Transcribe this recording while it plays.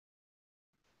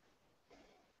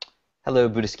Hello,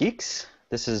 Buddhist Geeks.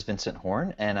 This is Vincent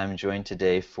Horn, and I'm joined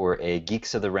today for a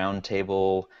Geeks of the Round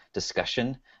Table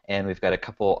discussion. And we've got a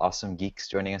couple awesome geeks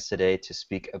joining us today to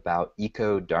speak about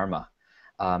EcoDharma.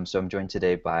 So I'm joined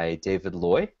today by David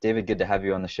Loy. David, good to have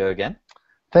you on the show again.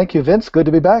 Thank you, Vince. Good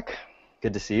to be back.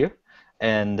 Good to see you.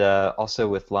 And also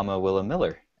with Lama Willa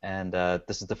Miller. And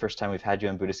this is the first time we've had you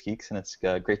on Buddhist Geeks, and it's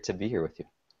great to be here with you.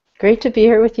 Great to be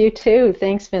here with you too.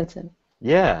 Thanks, Vincent.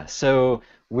 Yeah, so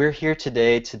we're here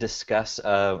today to discuss,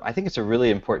 I think it's a really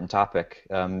important topic,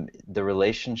 the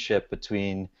relationship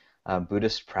between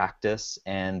Buddhist practice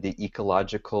and the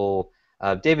ecological,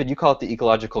 David, you call it the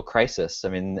ecological crisis. I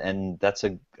mean, and that's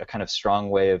a kind of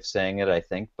strong way of saying it, I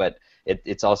think, but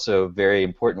it's also a very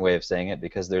important way of saying it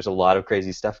because there's a lot of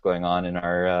crazy stuff going on in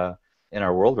our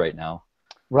world right now.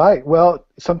 Right. Well,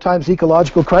 sometimes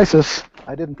ecological crisis.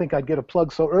 I didn't think I'd get a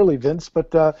plug so early, Vince, but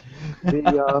the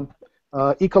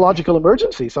ecological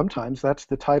emergency. Sometimes that's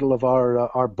the title of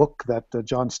our book that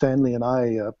John Stanley and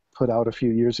I put out a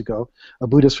few years ago, A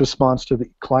Buddhist Response to the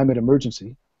Climate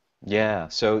Emergency. Yeah,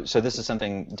 so this is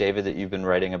something, David, that you've been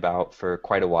writing about for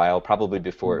quite a while, probably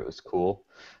before it was cool.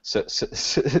 So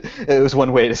it was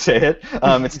one way to say it.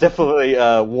 It's definitely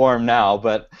warm now,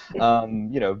 but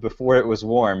before it was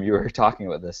warm, you were talking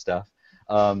about this stuff.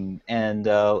 And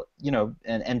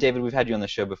David, we've had you on the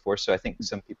show before, so I think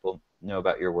some people know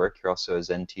about your work. You're also a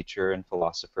Zen teacher and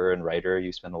philosopher and writer.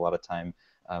 You spend a lot of time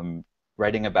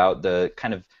writing about the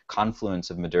kind of confluence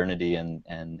of modernity and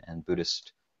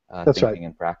Buddhist That's right. thinking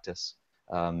and practice,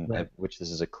 Right. which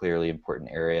this is a clearly important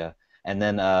area. And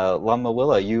then Lama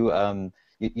Willa, you're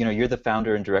the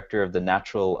founder and director of the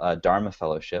Natural Dharma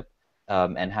Fellowship,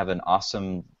 and have an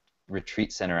awesome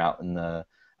retreat center out in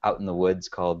the woods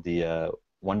called the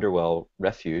Wonderwell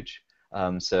Refuge.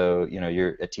 So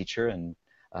you're a teacher and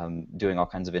doing all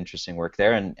kinds of interesting work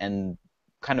there. And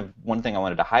kind of one thing I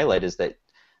wanted to highlight is that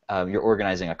you're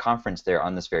organizing a conference there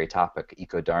on this very topic,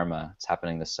 EcoDharma. It's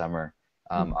happening this summer.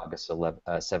 August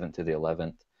 7th through the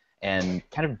 11th, and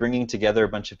kind of bringing together a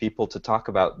bunch of people to talk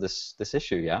about this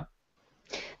issue, yeah?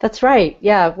 That's right.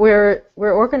 Yeah, we're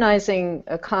organizing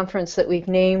a conference that we've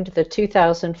named the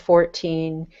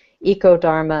 2014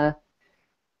 EcoDharma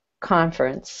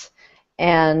Conference,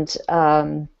 and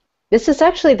this is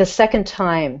actually the second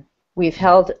time we've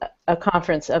held a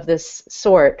conference of this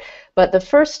sort. But the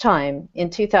first time in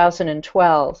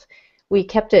 2012, we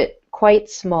kept it quite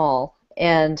small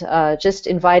and just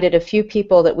invited a few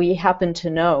people that we happen to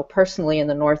know personally in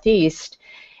the Northeast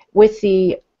with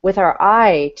our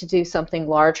eye to do something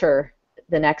larger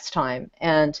the next time.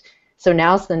 And so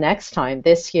now's the next time.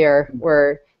 This year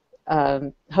we're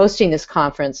hosting this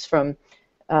conference from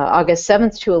August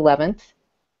 7th to 11th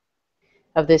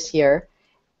of this year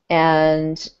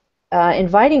and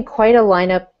inviting quite a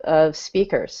lineup of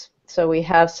speakers. So we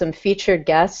have some featured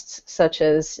guests such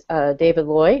as David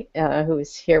Loy, who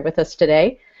is here with us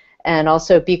today, and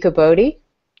also Bhikkhu Bodhi,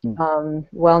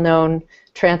 well-known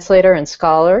translator and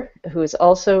scholar who has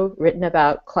also written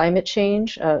about climate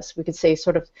change. So we could say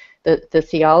sort of the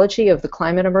theology of the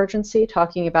climate emergency,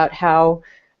 talking about how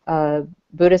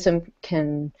Buddhism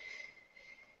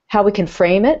how we can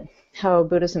frame it, how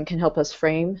Buddhism can help us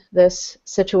frame this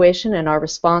situation and our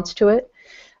response to it.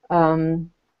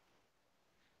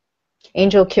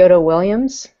 Angel Kyoto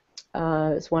Williams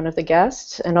is one of the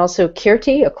guests, and also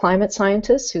Kirti, a climate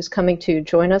scientist who's coming to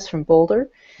join us from Boulder.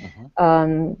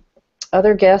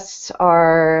 Other guests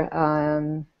are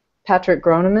Patrick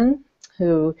Groneman,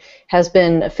 who has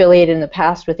been affiliated in the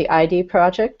past with the ID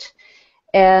Project,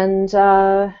 and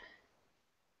there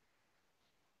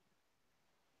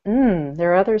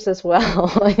are others as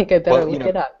well. I think I better look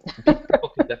it up.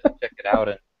 People can definitely check it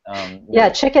out. Yeah,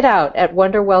 check it out at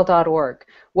wonderwell.org.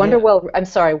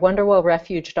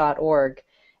 Wonderwellrefuge.org.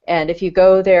 And if you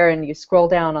go there and you scroll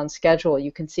down on schedule,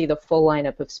 you can see the full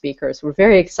lineup of speakers. We're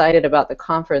very excited about the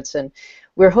conference, and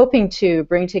we're hoping to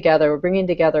bringing together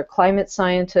climate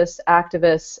scientists,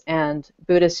 activists, and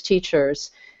Buddhist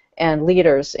teachers and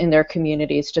leaders in their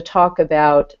communities to talk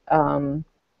about a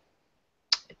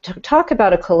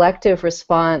collective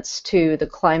response to the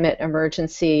climate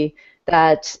emergency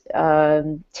that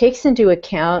takes into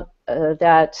account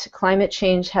that climate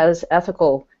change has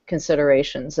ethical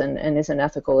considerations and is an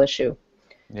ethical issue.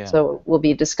 Yeah. So we'll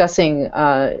be discussing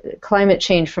climate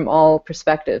change from all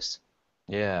perspectives.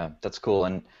 Yeah, that's cool.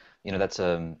 And that's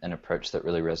an approach that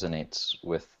really resonates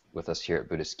with us here at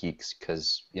Buddhist Geeks,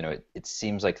 because it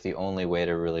seems like the only way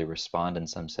to really respond in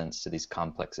some sense to these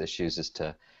complex issues is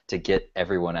to get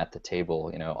everyone at the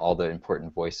table, all the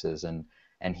important voices, and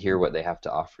hear what they have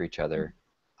to offer each other.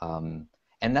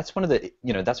 And that's one of the,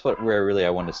 that's where really I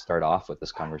wanted to start off with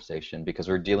this conversation, because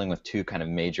we're dealing with two kind of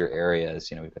major areas.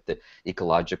 We've got the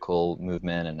ecological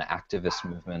movement and the activist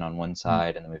movement on one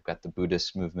side, and then we've got the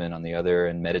Buddhist movement on the other,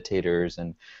 and meditators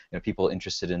and people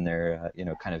interested in their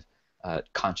kind of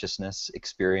consciousness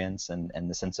experience and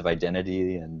the sense of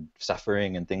identity and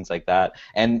suffering and things like that.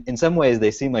 And in some ways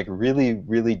they seem like really,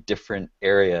 really different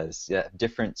areas,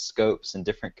 different scopes and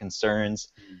different concerns,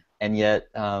 and yet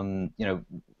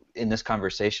in this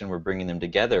conversation we're bringing them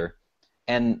together.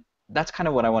 And that's kind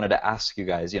of what I wanted to ask you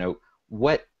guys.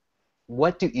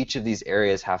 What do each of these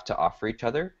areas have to offer each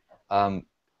other?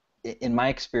 In my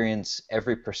experience,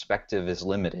 every perspective is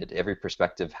limited. Every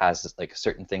perspective has like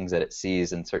certain things that it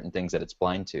sees and certain things that it's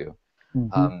blind to.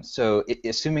 So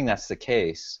assuming that's the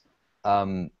case,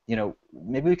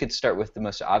 maybe we could start with the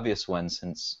most obvious one,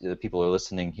 since the people who are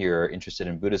listening here are interested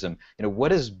in Buddhism. What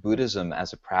does Buddhism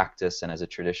as a practice and as a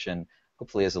tradition,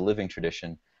 hopefully as a living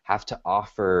tradition, have to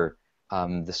offer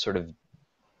this sort of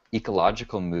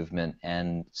ecological movement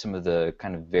and some of the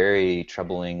kind of very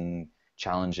troubling,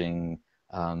 challenging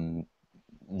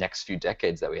next few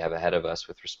decades that we have ahead of us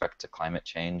with respect to climate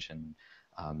change and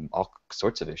all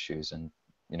sorts of issues? And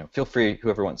feel free,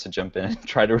 whoever wants to jump in and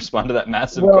try to respond to that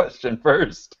massive question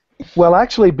first. Well,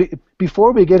 actually,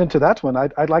 before we get into that one,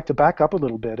 I'd like to back up a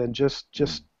little bit and just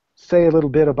say a little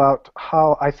bit about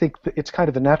how I think it's kind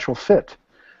of a natural fit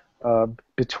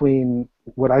between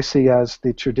what I see as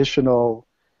the traditional,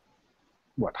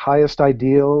 highest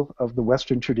ideal of the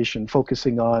Western tradition,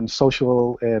 focusing on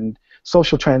social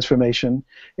transformation,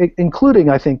 including,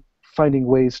 I think, finding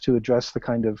ways to address the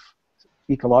kind of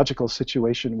ecological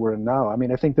situation we're in now. I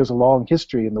mean, I think there's a long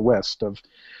history in the West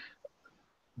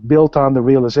built on the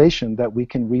realization that we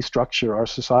can restructure our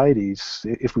societies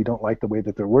if we don't like the way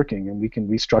that they're working, and we can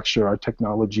restructure our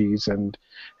technologies and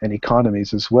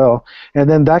economies as well. And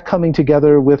then that coming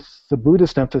together with the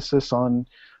Buddhist emphasis on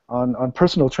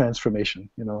personal transformation.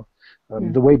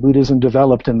 The way Buddhism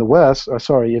developed in the West,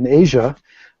 in Asia,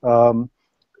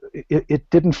 it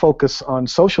didn't focus on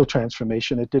social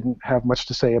transformation. It didn't have much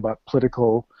to say about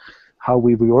how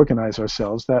we reorganize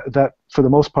ourselves. That for the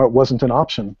most part wasn't an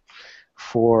option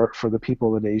for the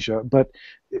people in Asia. But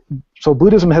so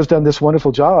Buddhism has done this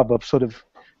wonderful job of sort of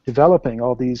developing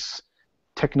all these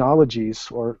technologies,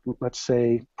 or let's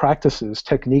say practices,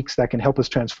 techniques that can help us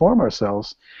transform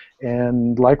ourselves.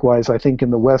 And likewise, I think in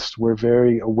the West we're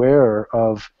very aware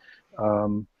of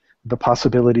the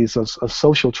possibilities of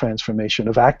social transformation,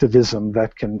 of activism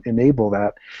that can enable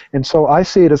that. And so I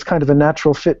see it as kind of a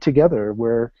natural fit together,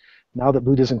 where now that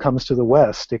Buddhism comes to the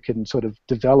West, it can sort of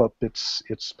develop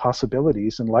its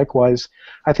possibilities. And likewise,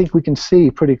 I think we can see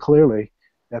pretty clearly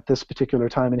at this particular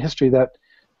time in history that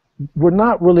we're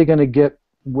not really going to get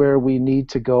where we need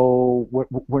to go.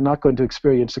 We're not going to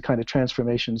experience the kind of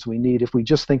transformations we need if we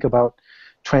just think about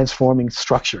transforming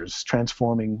structures,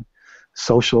 transforming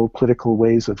social, political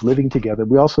ways of living together.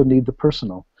 We also need the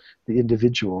personal, the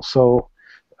individual. So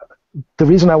the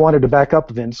reason I wanted to back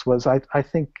up, Vince, was I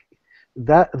think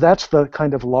that's the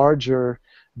kind of larger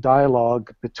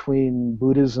dialogue between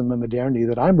Buddhism and modernity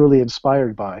that I'm really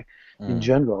inspired by in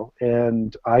general.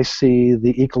 And I see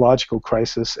the ecological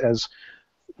crisis as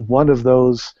one of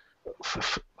those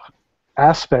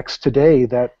aspects today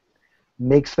that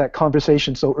makes that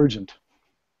conversation so urgent.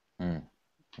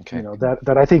 Okay.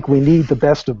 That I think we need the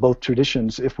best of both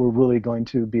traditions if we're really going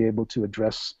to be able to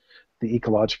address the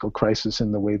ecological crisis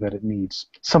in the way that it needs.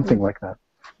 Something like that.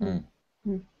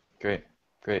 Great.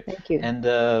 Thank you. And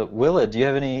Willa, do you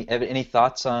have any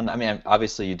thoughts on? I mean,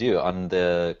 obviously you do, on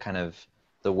the kind of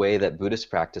the way that Buddhists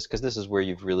practice, because this is where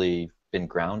you've really been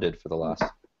grounded for the last,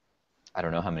 I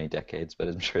don't know how many decades, but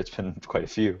I'm sure it's been quite a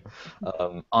few,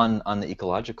 on the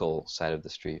ecological side of the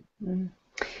street.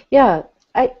 Yeah,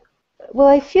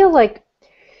 I feel like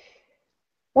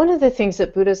one of the things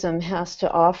that Buddhism has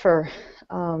to offer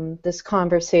this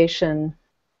conversation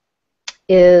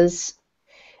is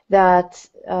that,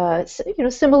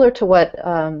 similar to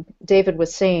what David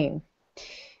was saying,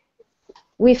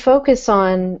 we focus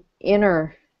on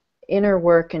inner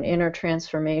work and inner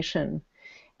transformation.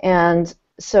 And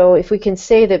so if we can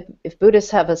say that if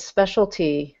Buddhists have a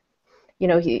specialty,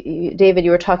 David,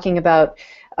 you were talking about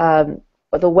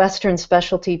the Western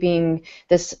specialty being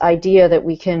this idea that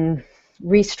we can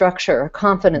restructure,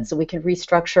 confidence that we can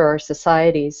restructure our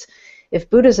societies. If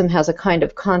Buddhism has a kind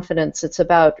of confidence, it's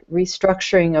about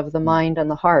restructuring of the mind and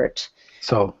the heart.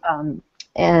 So,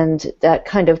 and that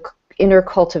kind of inner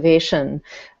cultivation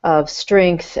of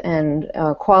strength and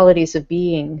qualities of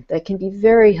being that can be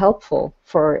very helpful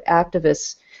for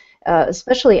activists,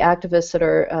 especially activists that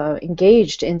are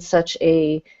engaged in such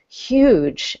a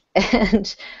huge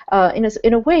and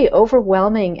in a way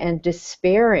overwhelming and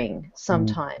despairing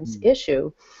sometimes issue.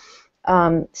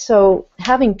 So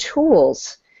having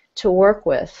tools to work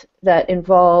with that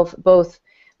involve both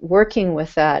working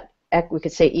with that, we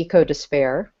could say,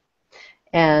 eco-despair,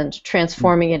 and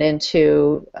transforming it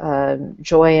into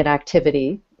joy and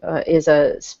activity is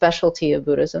a specialty of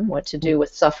Buddhism, what to do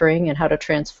with suffering and how to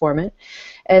transform it.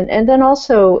 And then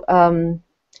also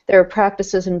there are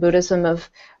practices in Buddhism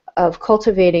of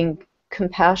cultivating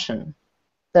compassion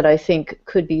that I think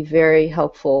could be very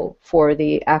helpful for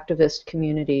the activist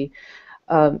community.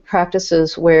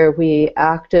 Practices where we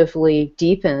actively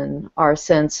deepen our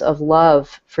sense of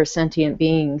love for sentient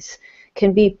beings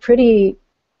can be pretty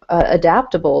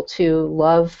adaptable to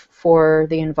love for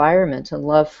the environment and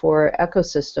love for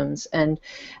ecosystems, and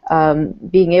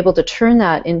being able to turn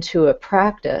that into a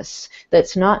practice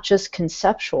that's not just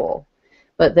conceptual,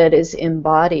 but that is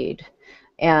embodied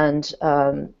and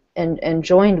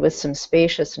joined with some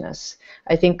spaciousness,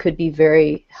 I think could be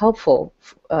very helpful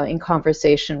in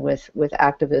conversation with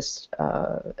activists'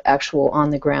 actual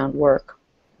on-the-ground work.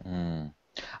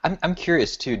 I'm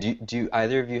curious too. Do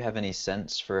either of you have any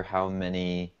sense for how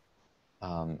many?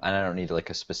 And I don't need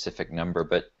like a specific number,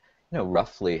 but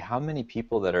roughly how many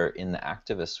people that are in the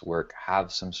activist work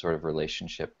have some sort of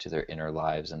relationship to their inner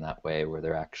lives in that way, where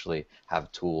they actually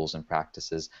have tools and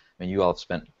practices? I mean, you all have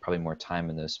spent probably more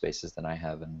time in those spaces than I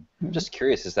have, and I'm just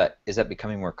curious: is that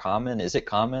becoming more common? Is it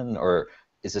common, or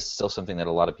is this still something that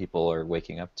a lot of people are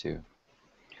waking up to?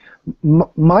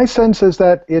 My sense is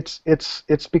that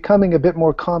it's becoming a bit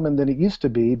more common than it used to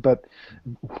be, but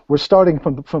we're starting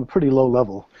from a pretty low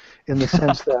level, in the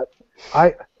sense that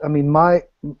I mean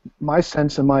my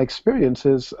sense and my experience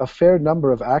is a fair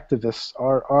number of activists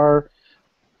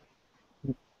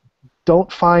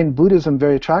don't find Buddhism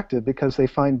very attractive because they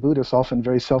find Buddhists often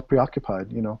very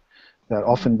self-preoccupied. That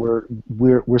often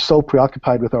we're so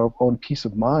preoccupied with our own peace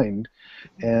of mind,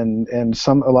 and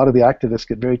a lot of the activists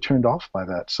get very turned off by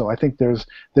that. So I think there's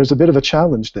a bit of a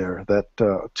challenge there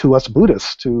that to us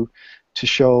Buddhists to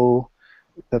show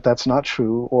that that's not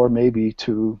true, or maybe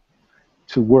to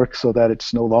work so that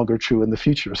it's no longer true in the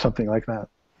future, or something like that.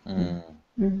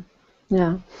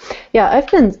 Yeah, I've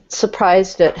been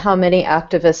surprised at how many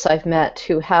activists I've met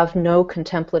who have no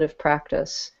contemplative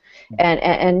practice.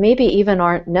 And maybe even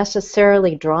aren't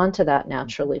necessarily drawn to that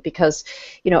naturally, because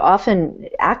often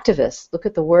activists, look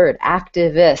at the word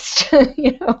activist,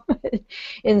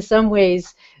 in some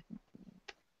ways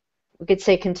we could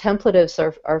say contemplatives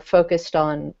are focused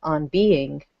on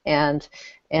being, and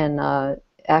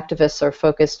activists are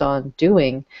focused on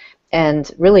doing,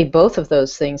 and really both of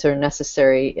those things are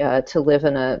necessary to live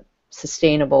in a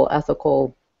sustainable,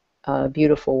 ethical,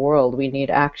 beautiful world. We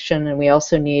need action, and we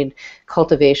also need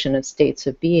cultivation of states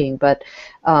of being. But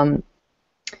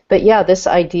yeah, this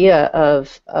idea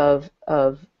of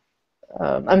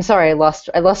I'm sorry, I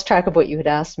lost track of what you had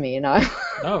asked me.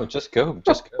 No, just go.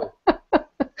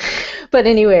 But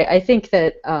anyway, I think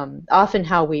that often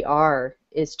how we are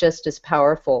is just as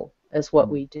powerful as what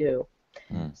we do.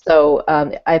 So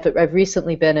I've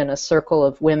recently been in a circle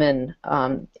of women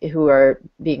who are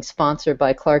being sponsored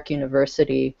by Clark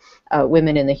University,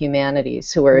 women in the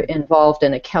humanities, who are involved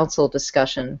in a council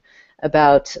discussion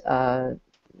about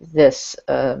this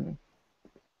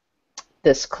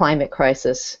climate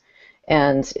crisis,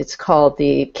 and it's called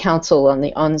the Council on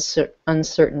the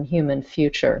Uncertain Human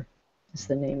Future, is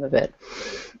the name of it.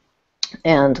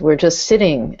 And we're just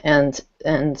sitting and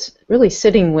really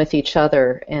sitting with each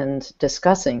other and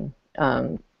discussing.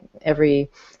 Every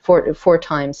four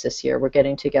times this year, we're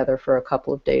getting together for a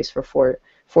couple of days for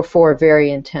four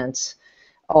very intense,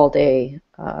 all-day,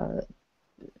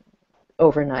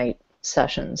 overnight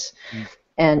sessions.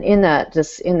 And in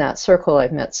that circle,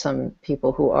 I've met some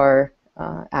people who are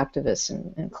activists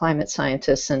and climate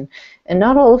scientists, and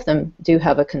not all of them do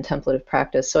have a contemplative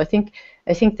practice. So I think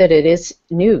that it is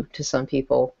new to some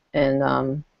people, and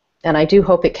I do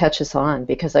hope it catches on,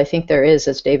 because I think there is,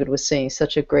 as David was saying,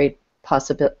 such a great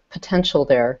potential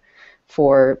there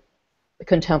for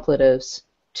contemplatives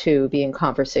to be in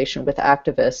conversation with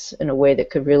activists in a way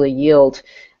that could really yield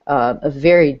a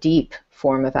very deep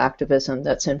form of activism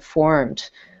that's informed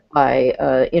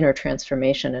by inner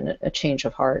transformation and a change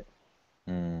of heart.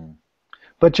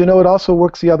 But it also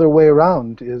works the other way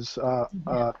around.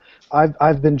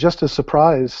 I've been just as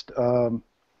surprised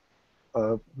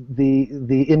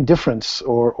the indifference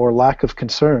or lack of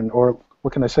concern, or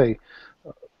what can I say?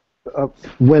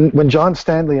 When John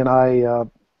Stanley and I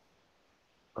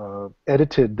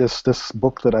edited this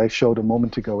book that I showed a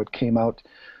moment ago, it came out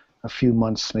a few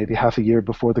months, maybe half a year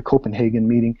before the Copenhagen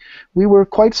meeting, we were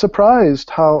quite surprised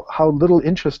how little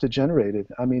interest it generated.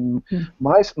 I mean,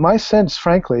 my sense,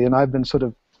 frankly, and I've been sort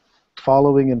of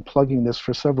following and plugging this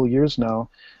for several years now,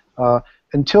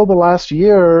 until the last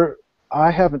year, I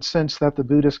haven't sensed that the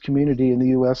Buddhist community in the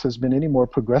U.S. has been any more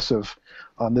progressive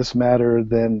on this matter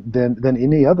than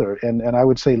any other, and I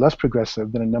would say less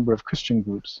progressive than a number of Christian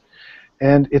groups.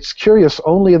 And it's curious,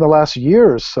 only in the last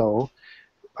year or so,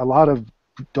 a lot of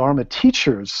Dharma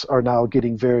teachers are now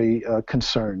getting very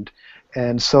concerned.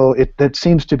 And so that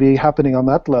seems to be happening on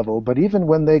that level. But even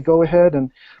when they go ahead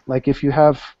and, like, if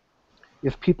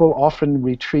people often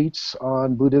retreats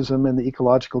on Buddhism and the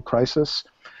ecological crisis,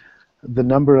 the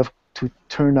number of to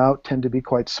turn out tend to be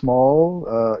quite small.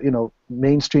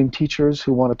 Mainstream teachers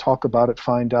who want to talk about it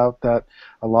find out that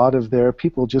a lot of their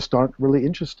people just aren't really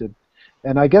interested.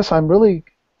 And I guess I'm really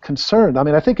concerned. I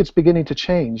mean, I think it's beginning to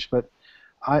change, but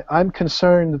I'm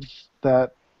concerned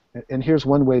that, and here's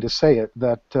one way to say it,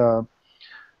 that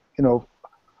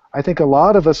I think a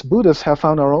lot of us Buddhists have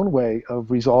found our own way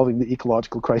of resolving the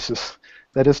ecological crisis.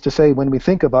 That is to say, when we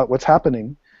think about what's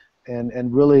happening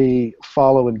and really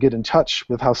follow and get in touch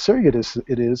with how serious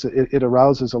it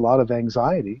arouses a lot of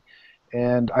anxiety.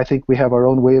 And I think we have our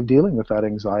own way of dealing with that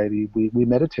anxiety. We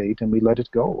meditate and we let it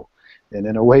go. And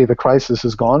in a way, the crisis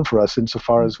is gone for us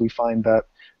insofar as we find that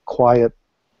quiet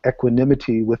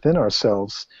equanimity within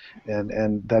ourselves,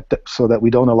 and that so that we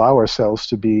don't allow ourselves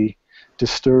to be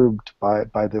disturbed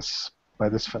by this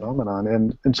phenomenon.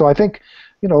 And so I think,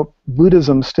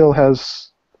 Buddhism still has,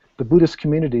 the Buddhist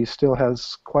community still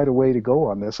has quite a way to go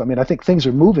on this. I mean, I think things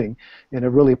are moving in a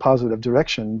really positive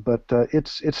direction, but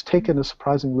it's taken a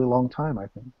surprisingly long time, I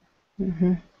think.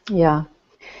 Mm-hmm. Yeah.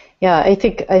 Yeah, I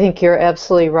think you're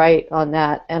absolutely right on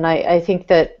that, and I think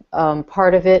that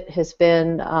part of it has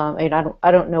been, and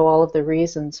I don't know all of the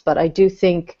reasons, but I do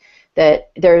think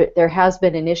that there has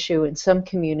been an issue in some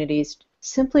communities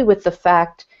simply with the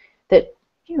fact that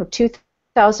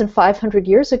 2,500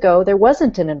 years ago there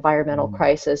wasn't an environmental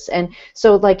crisis, and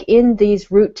so like in these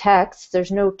root texts,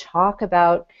 there's no talk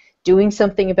about doing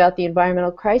something about the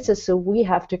environmental crisis, so we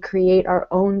have to create our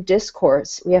own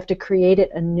discourse. We have to create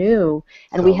it anew,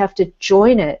 and we have to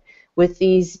join it with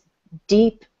these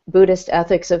deep Buddhist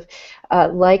ethics of,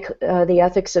 the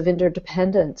ethics of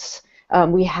interdependence.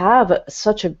 We have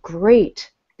such a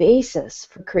great basis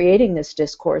for creating this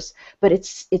discourse, but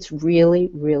it's really,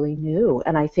 really new,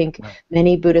 and I think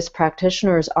many Buddhist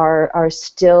practitioners are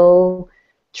still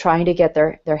trying to get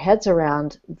their heads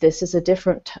around this is a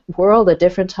different world, a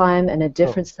different time, and a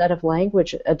different set of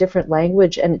language, a different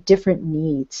language and different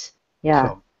needs. Yeah.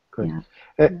 So, good. Yeah.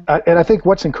 And I think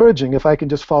what's encouraging, if I can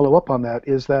just follow up on that,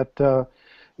 is that,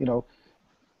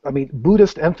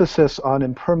 Buddhist emphasis on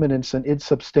impermanence and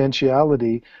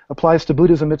insubstantiality applies to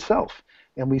Buddhism itself.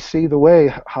 And we see the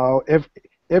way how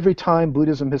every time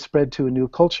Buddhism has spread to a new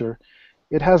culture,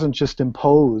 it hasn't just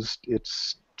imposed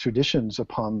its traditions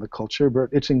upon the culture, but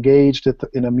it's engaged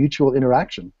in a mutual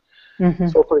interaction. Mm-hmm.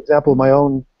 So, for example, my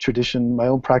own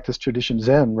practice tradition,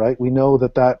 Zen, right? We know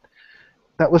that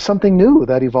was something new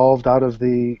that evolved out of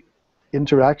the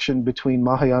interaction between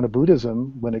Mahayana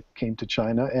Buddhism when it came to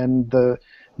China and the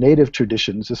native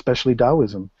traditions, especially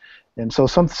Taoism. And so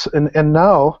and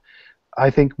now I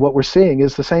think what we're seeing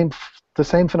is the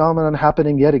same phenomenon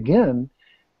happening yet again.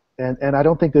 And I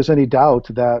don't think there's any doubt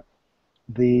that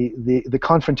the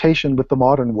confrontation with the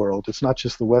modern world, it's not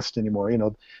just the West anymore,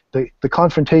 the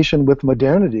confrontation with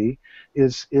modernity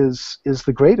is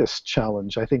the greatest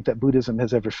challenge I think that Buddhism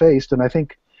has ever faced, and I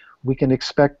think we can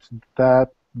expect that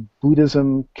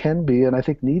Buddhism can be, and I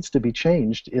think needs to be,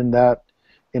 changed in that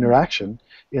interaction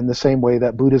in the same way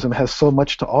that Buddhism has so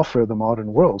much to offer the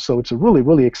modern world. So it's a really,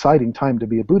 really exciting time to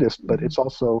be a Buddhist, but it's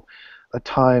also a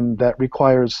time that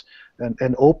requires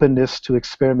an openness to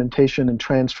experimentation and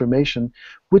transformation,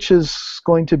 which is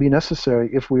going to be necessary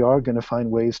if we are going to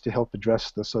find ways to help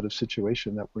address the sort of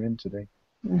situation that we're in today.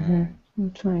 Mm-hmm.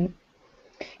 That's right.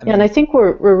 Yeah, and I think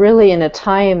we're really in a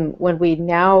time when we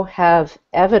now have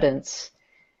evidence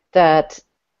that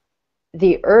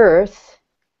the Earth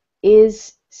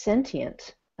is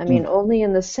sentient. I mean, only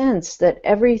in the sense that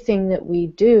everything that we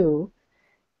do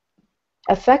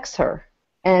affects her.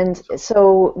 And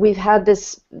so we've had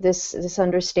this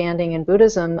understanding in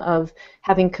Buddhism of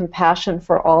having compassion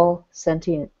for all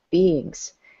sentient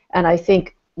beings. And I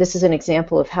think this is an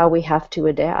example of how we have to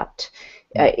adapt.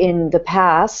 In the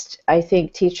past, I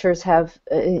think teachers have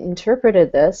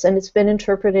interpreted this, and it's been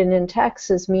interpreted in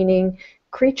texts as meaning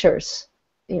creatures,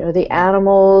 the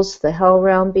animals, the hell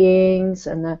realm beings,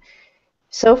 and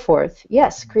so forth.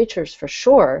 Yes, creatures for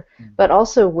sure, but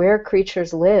also where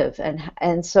creatures live,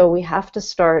 and so we have to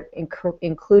start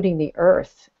including the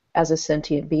earth as a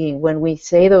sentient being when we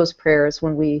say those prayers,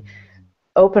 when we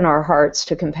open our hearts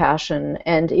to compassion.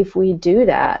 And if we do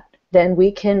that, then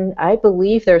we can, I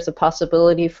believe there's a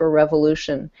possibility for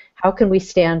revolution. How can we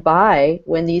stand by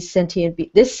when this sentient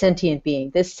being,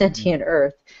 this sentient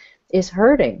earth is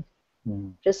hurting?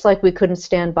 Just like we couldn't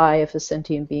stand by if a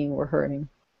sentient being were hurting.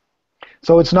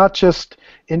 So it's not just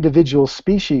individual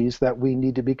species that we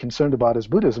need to be concerned about as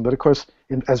Buddhism, but of course,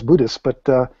 as Buddhists, but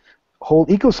whole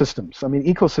ecosystems. I mean,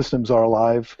 ecosystems are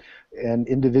alive, and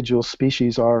individual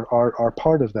species are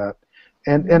part of that.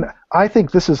 And I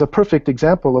think this is a perfect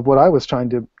example of what I was trying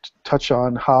to touch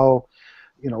on, how,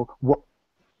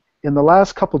 in the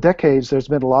last couple decades, there's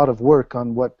been a lot of work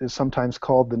on what is sometimes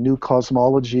called the new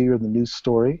cosmology or the new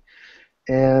story.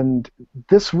 And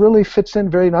this really fits in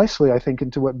very nicely, I think,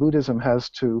 into what Buddhism has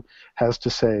to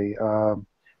say.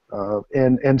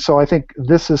 And so I think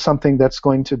this is something that's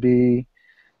going to be,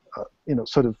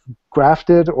 sort of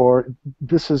grafted, or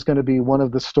this is going to be one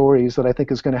of the stories that I think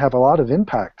is going to have a lot of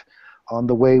impact on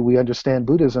the way we understand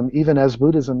Buddhism, even as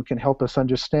Buddhism can help us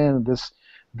understand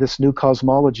this new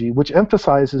cosmology, which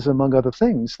emphasizes, among other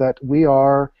things, that we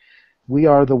are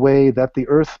the way that the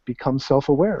earth becomes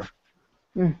self-aware.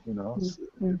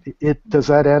 Does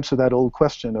that answer that old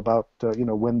question about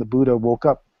when the Buddha woke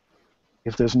up?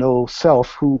 If there's no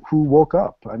self, who woke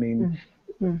up? I mean,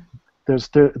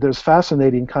 there's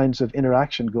fascinating kinds of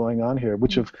interaction going on here,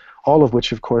 all of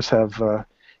which, of course, have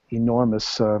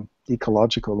enormous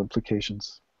ecological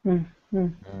implications. And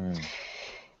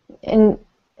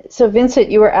so,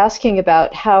 Vincent, you were asking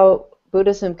about how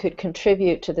Buddhism could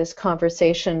contribute to this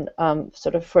conversation,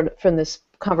 sort of from this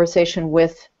conversation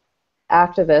with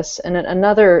activists. And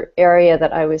another area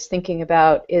that I was thinking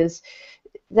about is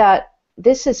that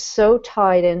this is so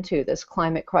tied into, this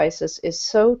climate crisis is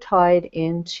so tied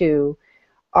into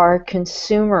our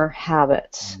consumer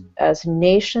habits as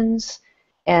nations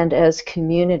and as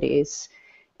communities.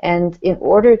 And in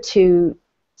order to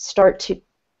start to,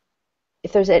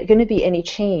 if there's going to be any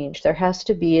change, there has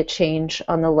to be a change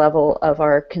on the level of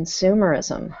our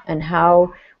consumerism and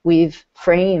how we've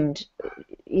framed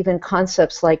even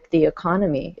concepts like the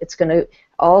economy. It's going to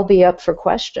all be up for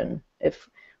question if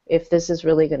this is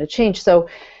really going to change. So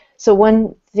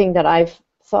one thing that I've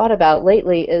thought about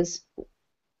lately is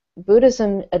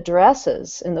Buddhism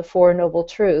addresses in the Four Noble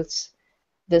Truths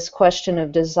this question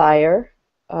of desire,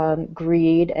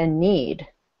 greed, and need.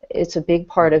 It's a big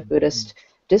part of Buddhist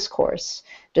discourse,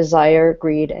 desire,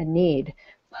 greed, and need.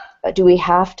 Do we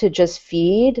have to just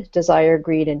feed desire,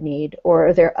 greed, and need, or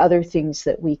are there other things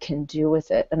that we can do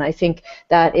with it? And I think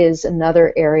that is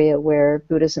another area where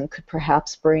Buddhism could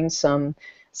perhaps bring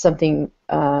something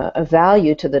of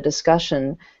value to the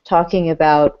discussion, talking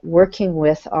about working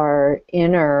with our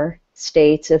inner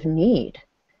states of need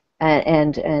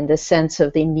and the sense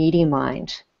of the needy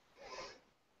mind.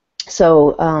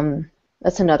 So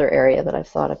that's another area that I've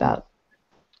thought about.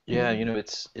 Yeah,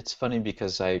 it's funny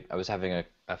because I was having a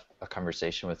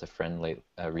conversation with a friend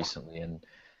recently, and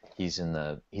he's in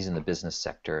the business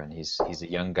sector, and he's a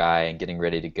young guy and getting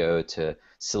ready to go to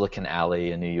Silicon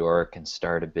Alley in New York and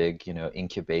start a big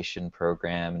incubation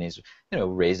program, and he's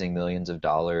raising millions of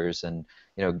dollars, and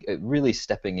really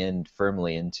stepping in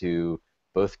firmly into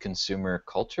both consumer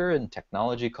culture and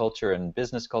technology culture and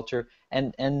business culture,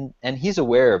 and he's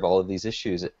aware of all of these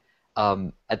issues.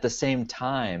 At the same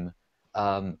time,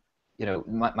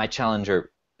 my challenge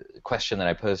or question that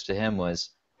I posed to him was,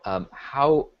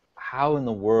 how in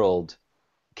the world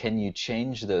can you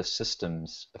change those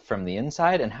systems from the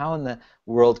inside, and how in the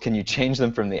world can you change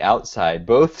them from the outside?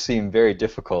 Both seem very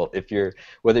difficult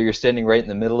whether you're standing right in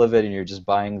the middle of it and you're just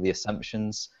buying the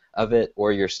assumptions of it,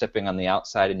 or you're stepping on the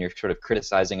outside and you're sort of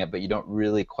criticizing it, but you don't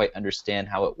really quite understand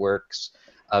how it works.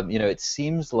 It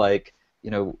seems like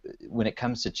when it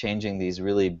comes to changing these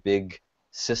really big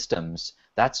systems,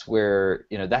 that's where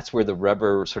the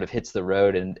rubber sort of hits the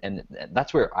road, and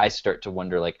that's where I start to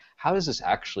wonder, like, how is this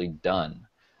actually done?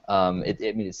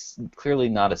 It's clearly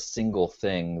not a single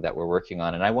thing that we're working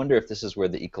on, and I wonder if this is where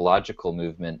the ecological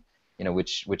movement,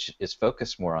 which is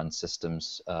focused more on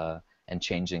systems and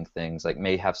changing things, like,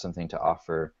 may have something to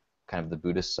offer, kind of the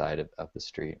Buddhist side of the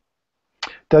street.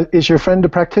 Is your friend a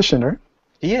practitioner?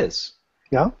 He is.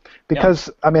 Yeah, because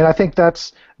yeah. I think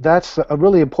that's a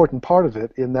really important part of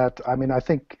it. In that, I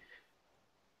think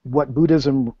what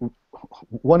Buddhism,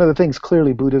 one of the things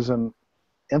clearly Buddhism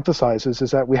emphasizes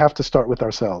is that we have to start with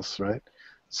ourselves, right?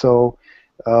 So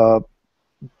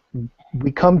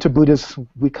we come to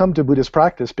Buddhist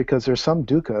practice because there's some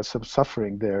dukkha, some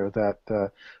suffering there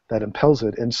that impels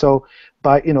it. And so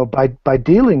by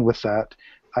dealing with that,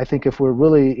 I think if we're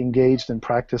really engaged in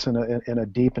practice in a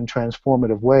deep and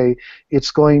transformative way,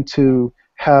 it's going to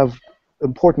have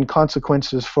important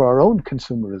consequences for our own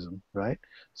consumerism, right?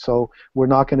 So we're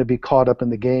not going to be caught up in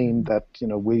the game that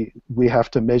we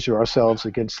have to measure ourselves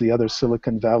against the other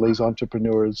Silicon Valley's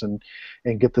entrepreneurs and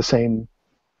get the same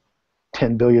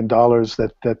 $10 billion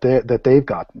that they've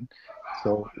gotten.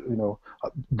 So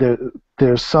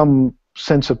there's some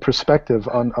sense of perspective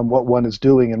on what one is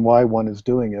doing and why one is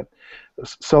doing it.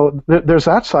 So there's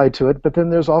that side to it, but then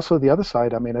there's also the other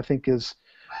side. I mean, I think is,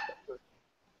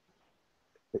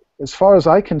 as far as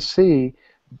I can see,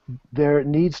 there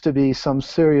needs to be some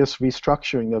serious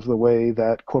restructuring of the way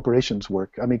that corporations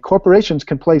work. I mean, corporations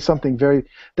can play something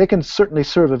they can certainly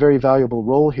serve a very valuable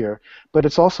role here, but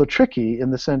it's also tricky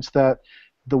in the sense that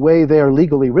the way they are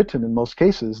legally written in most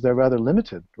cases, they're rather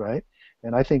limited, right?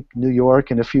 And I think New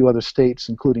York and a few other states,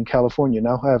 including California,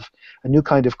 now have a new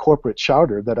kind of corporate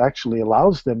charter that actually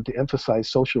allows them to emphasize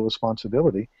social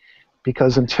responsibility.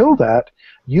 Because until that,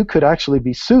 you could actually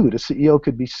be sued. A CEO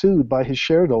could be sued by his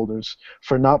shareholders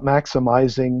for not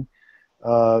maximizing,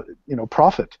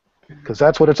 profit, because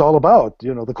that's what it's all about.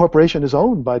 The corporation is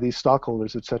owned by these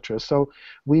stockholders, etc. So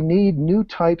we need new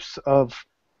types of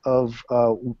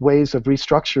ways of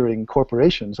restructuring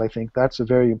corporations. I think that's a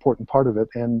very important part of it.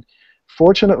 And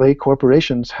fortunately,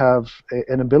 corporations have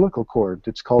an umbilical cord.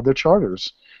 It's called their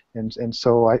charters, and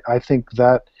so I think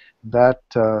that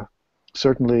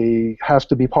certainly has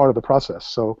to be part of the process.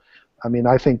 So, I mean,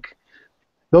 I think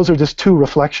those are just two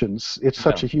reflections. It's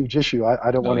such a huge issue.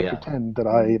 I don't want to pretend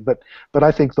that but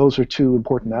I think those are two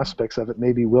important aspects of it.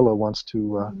 Maybe Willa wants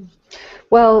to.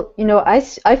 Well,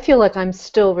 I feel like I'm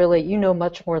still really,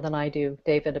 much more than I do,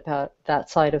 David, about that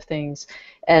side of things,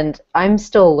 and I'm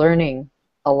still learning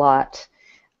a lot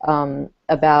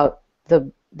about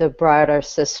the broader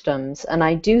systems, and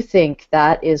I do think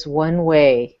that is one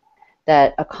way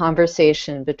that a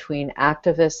conversation between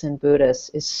activists and Buddhists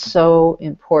is so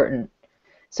important.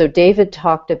 So David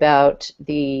talked about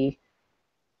the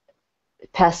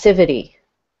passivity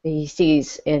that he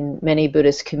sees in many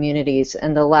Buddhist communities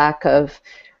and the lack of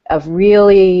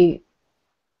really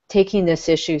taking this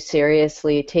issue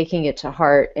seriously, taking it to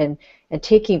heart, and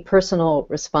taking personal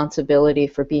responsibility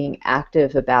for being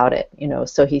active about it.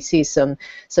 So he sees some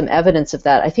evidence of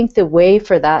that. I think the way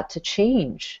for that to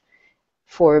change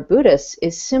for Buddhists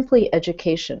is simply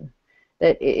education.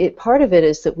 That part of it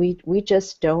is that we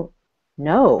just don't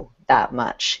know that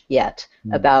much yet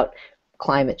about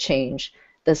climate change,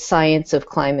 the science of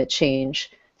climate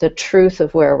change, the truth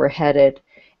of where we're headed,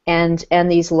 and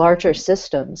these larger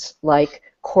systems like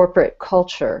corporate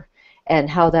culture and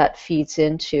how that feeds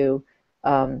into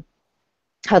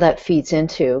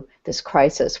this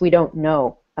crisis. We don't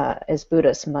know as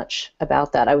Buddhists much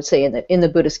about that. I would say in the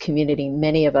Buddhist community,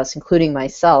 many of us, including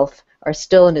myself, are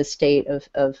still in a state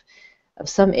of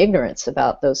some ignorance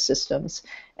about those systems.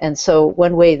 And so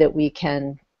one way that we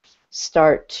can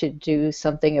start to do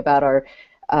something about our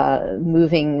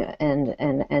moving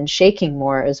and shaking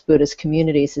more as Buddhist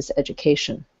communities is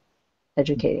educating.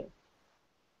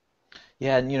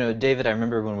 Yeah, and David, I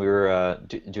remember when we were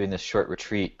doing this short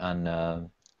retreat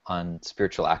on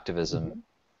spiritual activism,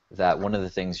 that one of the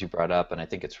things you brought up, and I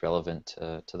think it's relevant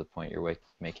to the point you're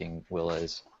making, Willa,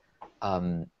 is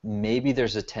maybe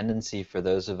there's a tendency for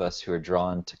those of us who are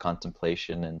drawn to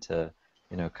contemplation and to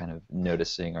kind of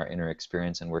noticing our inner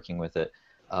experience and working with it.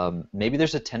 Maybe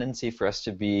there's a tendency for us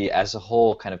to be, as a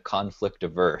whole, kind of conflict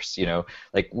averse.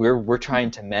 Like we're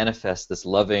trying to manifest this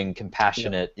loving,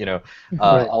 compassionate, Right.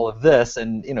 all of this,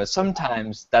 and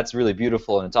sometimes that's really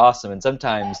beautiful and it's awesome, and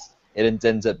sometimes it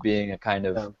ends up being a kind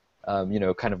of,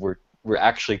 kind of we're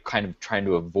actually kind of trying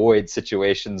to avoid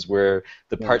situations where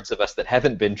the parts of us that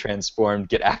haven't been transformed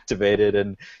get activated,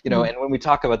 and and when we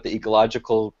talk about the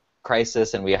ecological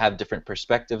crisis and we have different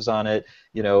perspectives on it,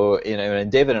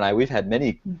 and David and I, we've had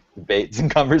many debates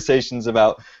and conversations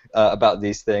about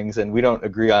these things, and we don't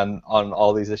agree on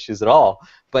all these issues at all.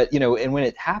 But and when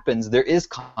it happens, there is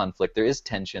conflict, there is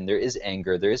tension, there is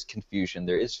anger, there is confusion,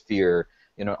 there is fear.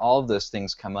 All of those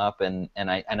things come up, and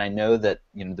I know that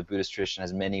the Buddhist tradition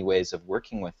has many ways of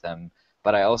working with them.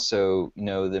 But I also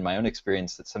know that in my own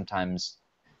experience that sometimes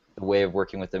the way of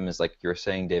working with them is, like you were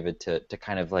saying, David, to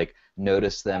kind of like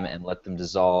notice them and let them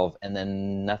dissolve, and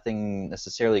then nothing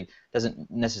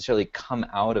doesn't necessarily come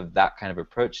out of that kind of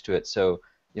approach to it. So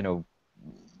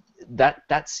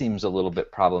that seems a little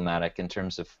bit problematic in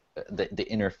terms of the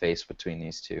interface between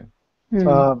these two.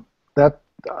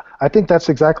 I think that's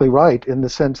exactly right in the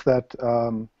sense that,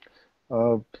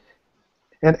 uh,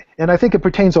 and I think it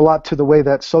pertains a lot to the way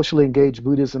that socially engaged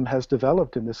Buddhism has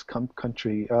developed in this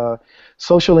country.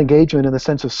 Social engagement in the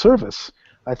sense of service,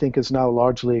 I think, is now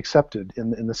largely accepted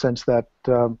in the sense that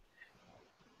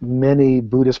many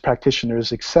Buddhist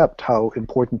practitioners accept how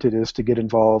important it is to get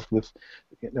involved with,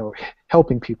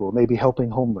 helping people, maybe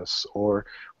helping homeless or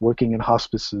working in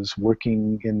hospices,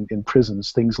 working in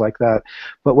prisons, things like that.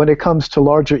 But when it comes to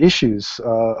larger issues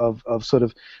of sort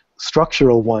of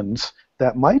structural ones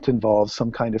that might involve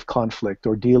some kind of conflict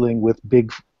or dealing with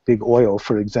big oil,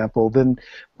 for example, then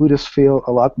Buddhists feel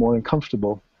a lot more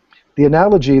uncomfortable. The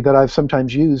analogy that I've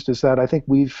sometimes used is that I think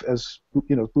we've, as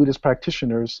Buddhist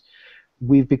practitioners,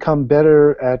 we've become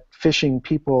better at fishing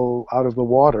people out of the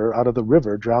water, out of the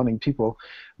river, drowning people,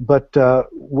 but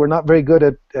we're not very good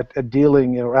at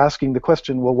dealing or asking the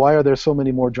question, well, why are there so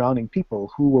many more drowning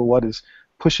people? Who or what is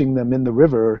pushing them in the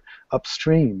river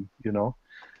upstream?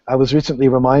 I was recently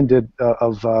reminded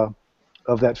of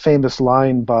that famous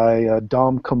line by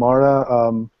Dom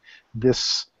Camara,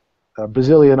 this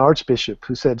Brazilian archbishop,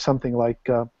 who said something like,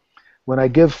 when I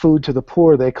give food to the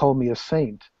poor, they call me a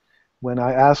saint. When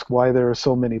I ask why there are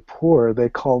so many poor, they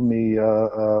call me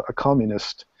a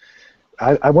communist.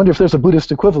 I wonder if there's a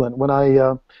Buddhist equivalent.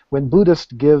 When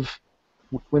Buddhists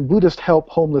help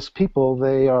homeless people,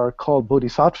 they are called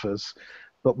bodhisattvas.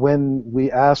 But when we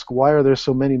ask why are there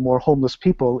so many more homeless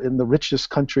people in the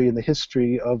richest country in the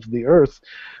history of the earth,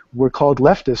 we're called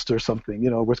leftist or something.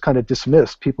 We're kind of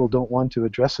dismissed. People don't want to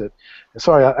address it.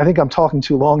 Sorry, I think I'm talking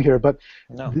too long here. But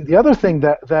No. the other thing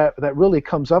that really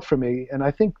comes up for me, and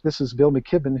I think this is Bill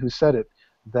McKibben who said it,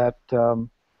 that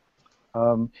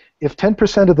if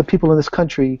 10% of the people in this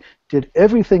country did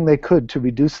everything they could to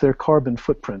reduce their carbon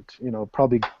footprint,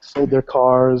 probably sold their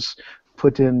cars,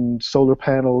 put in solar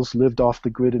panels, lived off the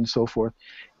grid, and so forth.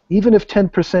 Even if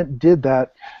 10% did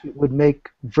that, it would make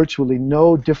virtually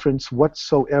no difference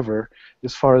whatsoever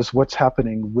as far as what's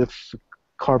happening with the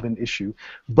carbon issue.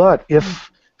 But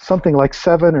if something like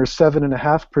 7 or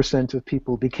 7.5% of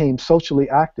people became socially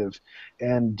active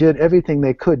and did everything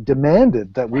they could,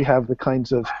 demanded that we have the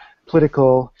kinds of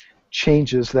political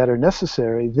changes that are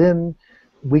necessary, then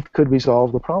we could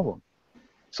resolve the problem.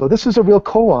 So this is a real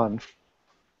koan.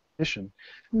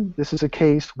 This is a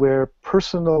case where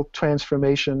personal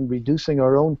transformation, reducing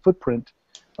our own footprint,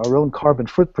 our own carbon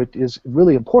footprint, is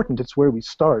really important. It's where we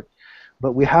start.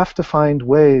 But we have to find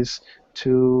ways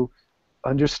to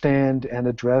understand and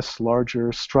address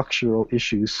larger structural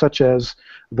issues, such as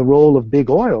the role of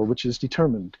big oil, which is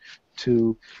determined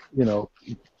to,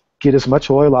 get as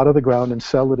much oil out of the ground and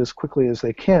sell it as quickly as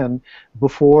they can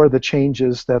before the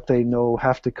changes that they know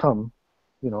have to come,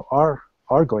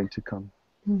 are going to come.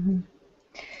 Mm-hmm.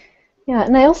 Yeah,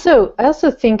 and I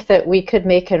also think that we could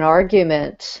make an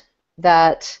argument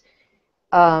that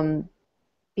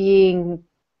being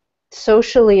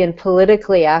socially and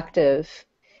politically active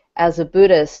as a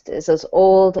Buddhist is as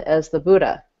old as the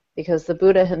Buddha, because the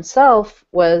Buddha himself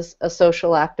was a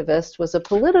social activist, was a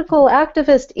political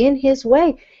activist in his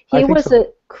way. He was a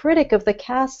critic of the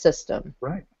caste system.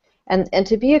 Right. And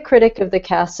to be a critic of the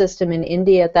caste system in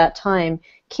India at that time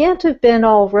can't have been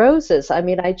all roses. I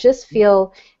mean, I just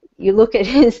feel, you look at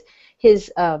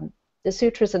the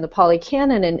sutras in the Pali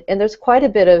Canon, and there's quite a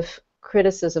bit of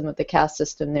criticism of the caste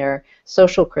system there,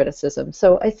 social criticism.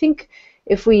 So I think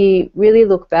if we really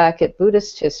look back at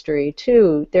Buddhist history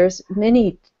too, there's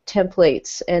many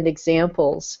templates and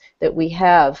examples that we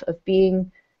have of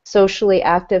being socially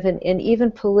active and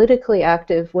even politically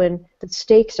active when the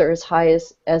stakes are as high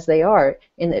as they are.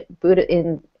 In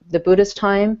the Buddhist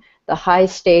time, the high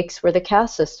stakes were the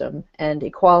caste system, and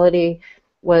equality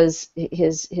was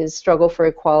his struggle for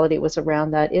equality was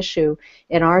around that issue.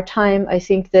 In our time, I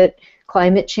think that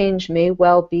climate change may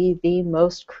well be the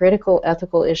most critical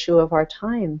ethical issue of our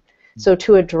time. So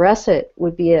to address it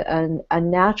would be a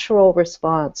natural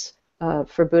response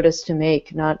for Buddhists to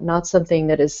make, not something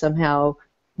that is somehow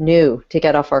new to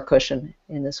get off our cushion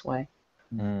in this way.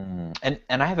 And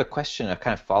I have a question, a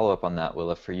kind of follow-up on that,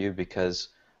 Willa, for you, because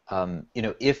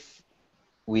if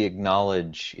we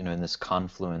acknowledge, in this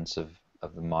confluence of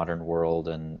the modern world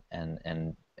and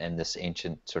this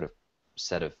ancient sort of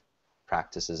set of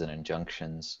practices and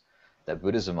injunctions that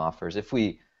Buddhism offers, if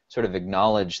we sort of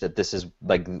acknowledge that this is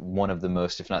like one of the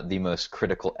most, if not the most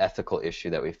critical ethical issue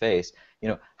that we face,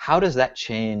 how does that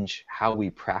change how we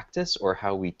practice or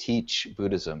how we teach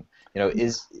Buddhism?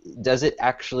 Does it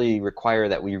actually require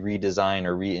that we redesign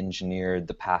or re-engineer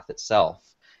the path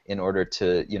itself in order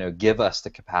to, give us the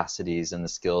capacities and the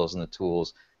skills and the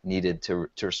tools needed to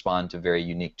respond to very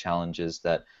unique challenges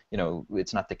that,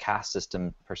 it's not the caste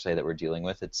system per se that we're dealing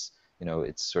with. It's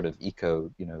it's sort of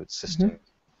Hmm. systems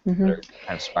that Hmm. are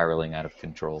kind of spiraling out of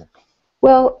control.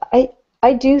 Well,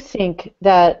 I do think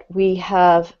that we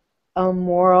have a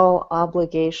moral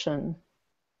obligation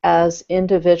as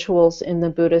individuals in the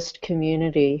Buddhist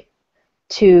community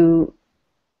to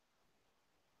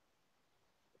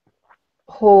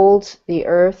hold the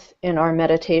earth in our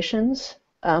meditations.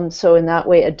 So in that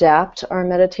way, adapt our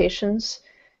meditations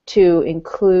to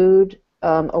include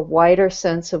a wider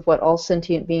sense of what all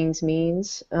sentient beings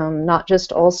means, not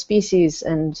just all species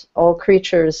and all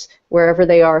creatures, wherever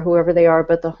they are, whoever they are,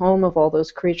 but the home of all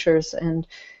those creatures and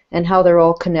how they're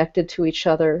all connected to each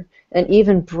other, an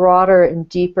even broader and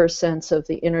deeper sense of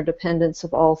the interdependence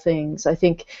of all things. I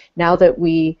think now that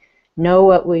we know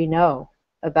what we know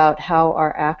about how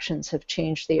our actions have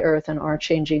changed the earth and are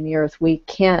changing the earth, we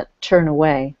can't turn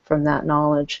away from that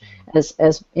knowledge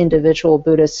as individual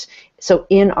Buddhists. So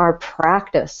in our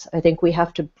practice, I think we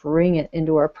have to bring it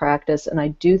into our practice, and I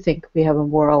do think we have a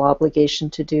moral obligation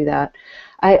to do that.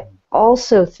 I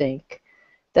also think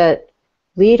that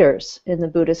leaders in the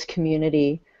Buddhist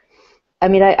community, I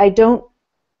mean,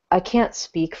 I can't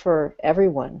speak for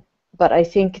everyone, but I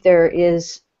think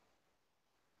that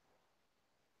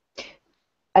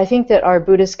our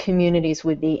Buddhist communities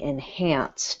would be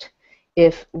enhanced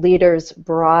if leaders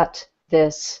brought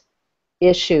this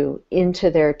issue into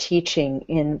their teaching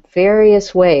in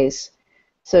various ways.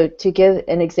 So to give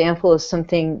an example of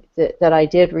something that I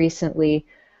did recently,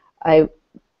 I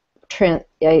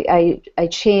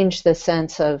changed the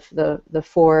sense of the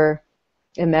four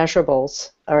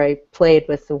immeasurables, or I played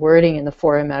with the wording in the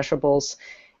four immeasurables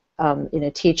in a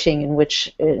teaching in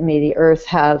which may the earth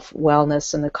have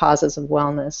wellness and the causes of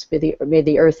wellness. May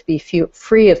the earth be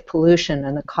free of pollution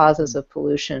and the causes of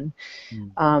pollution.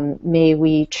 May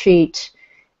we treat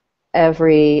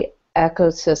every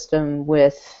ecosystem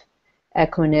with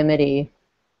equanimity,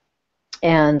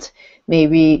 and may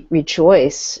we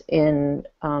rejoice in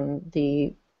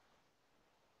the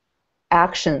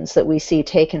actions that we see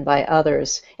taken by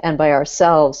others and by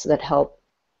ourselves that help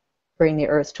bring the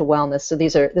earth to wellness. So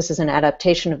this is an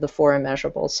adaptation of the four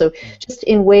immeasurables. So just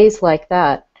in ways like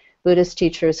that, Buddhist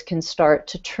teachers can start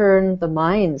to turn the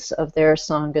minds of their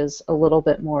sanghas a little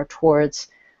bit more towards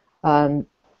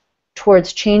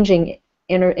changing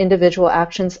individual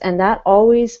actions, and that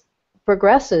always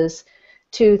progresses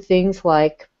to things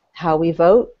like how we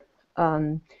vote,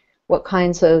 what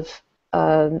kinds of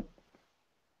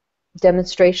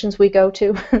demonstrations we go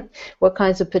to, what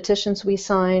kinds of petitions we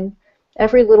sign.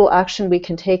 Every little action we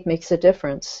can take makes a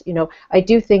difference. I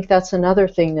do think that's another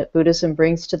thing that Buddhism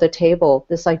brings to the table.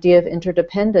 This idea of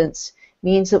interdependence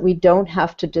means that we don't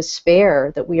have to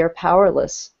despair that we are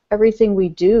powerless. Everything we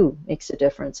do makes a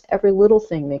difference. Every little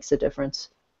thing makes a difference.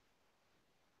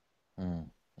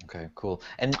 Okay, cool.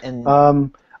 And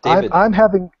David, I'm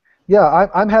having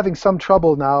some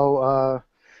trouble now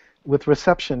with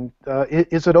reception.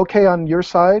 Is it okay on your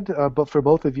side, but for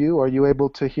both of you, are you able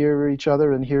to hear each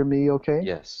other and hear me okay?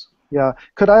 yes. Yeah.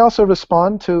 Could I also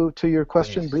respond to your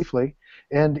question Please. briefly?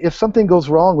 And if something goes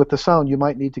wrong with the sound, you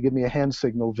might need to give me a hand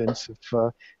signal, Vince,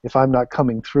 if I'm not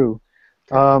coming through.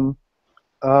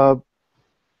 Okay.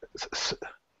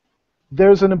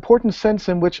 There's an important sense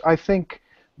in which I think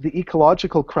the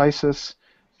ecological crisis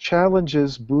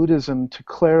challenges Buddhism to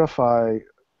clarify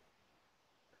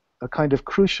a kind of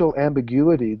crucial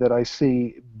ambiguity that I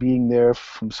see being there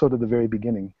from sort of the very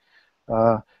beginning.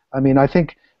 I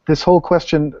think this whole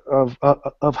question of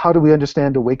how do we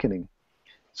understand awakening,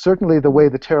 certainly the way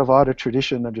the Theravada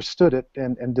tradition understood it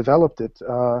and developed it,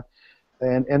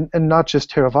 and not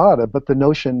just Theravada, but the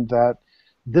notion that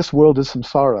this world is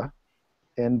samsara,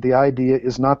 and the idea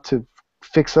is not to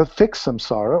fix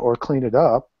samsara or clean it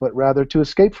up, but rather to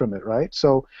escape from it, right?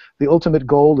 So the ultimate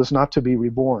goal is not to be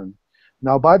reborn.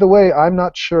 Now, by the way, I'm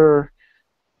not sure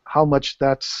how much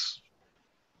that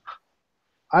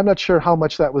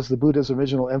was the Buddha's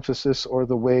original emphasis or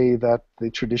the way that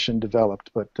the tradition developed,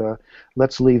 but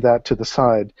let's leave that to the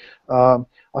side.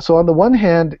 So on the one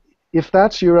hand, if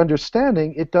that's your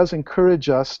understanding, it does encourage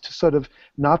us to sort of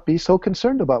not be so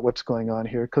concerned about what's going on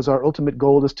here, because our ultimate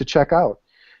goal is to check out.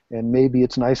 And maybe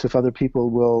it's nice if other people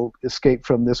will escape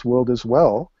from this world as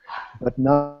well, but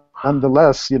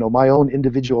nonetheless, my own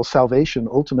individual salvation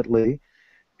ultimately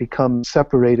becomes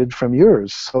separated from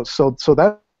yours. So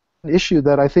that's an issue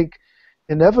that I think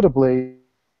inevitably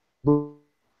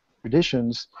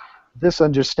traditions, this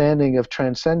understanding of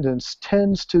transcendence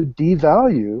tends to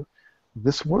devalue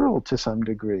this world to some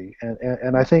degree,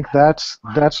 and I think that's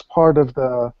part of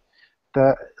the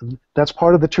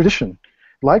tradition,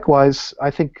 likewise,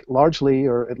 I think largely,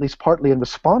 or at least partly in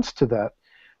response to that,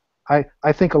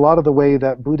 I think a lot of the way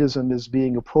that Buddhism is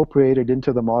being appropriated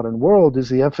into the modern world is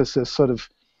the emphasis sort of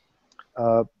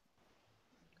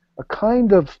a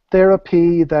kind of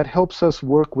therapy that helps us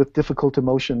work with difficult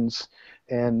emotions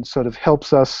and sort of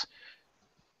helps us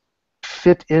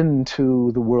fit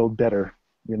into the world better.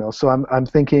 So I'm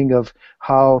thinking of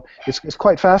how it's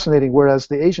quite fascinating. Whereas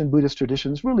the Asian Buddhist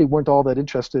traditions really weren't all that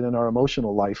interested in our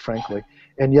emotional life, frankly,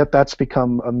 and yet that's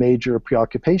become a major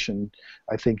preoccupation,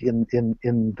 I think, in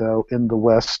the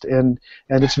West. And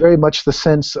it's very much the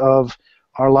sense of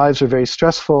our lives are very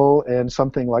stressful, and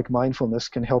something like mindfulness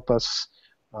can help us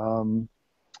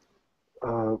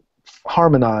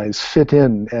harmonize, fit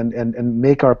in, and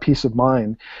make our peace of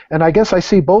mind. And I guess I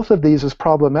see both of these as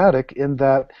problematic in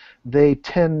that they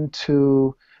tend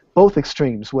to, both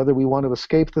extremes, whether we want to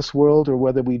escape this world or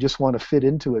whether we just want to fit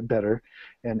into it better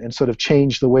and sort of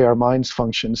change the way our minds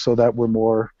function so that we're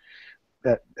more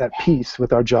at peace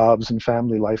with our jobs and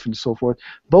family life and so forth.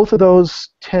 Both of those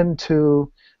tend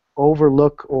to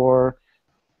overlook or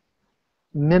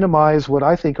minimize what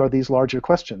I think are these larger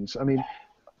questions. I mean,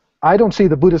 I don't see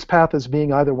the Buddhist path as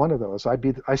being either one of those.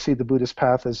 I see the Buddhist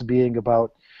path as being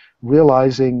about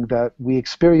realizing that we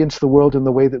experience the world in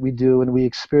the way that we do,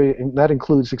 and that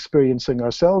includes experiencing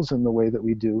ourselves in the way that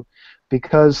we do,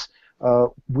 because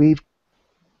we've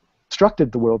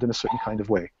constructed the world in a certain kind of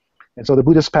way. And so the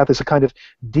Buddhist path is a kind of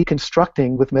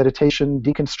deconstructing with meditation,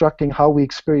 deconstructing how we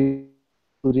experience,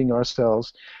 including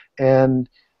ourselves. And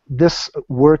this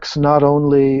works not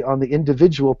only on the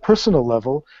individual personal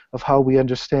level of how we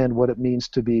understand what it means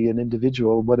to be an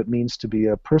individual, what it means to be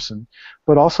a person,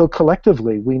 but also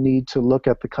collectively. We need to look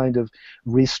at the kind of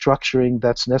restructuring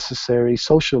that's necessary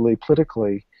socially,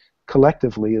 politically,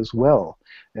 collectively as well.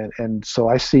 And so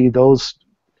I see those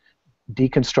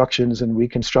deconstructions and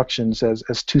reconstructions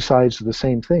as two sides of the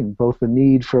same thing. Both the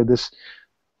need for this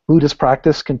Buddhist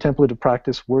practice, contemplative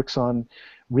practice, works on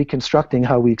reconstructing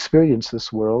how we experience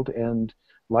this world, and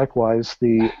likewise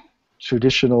the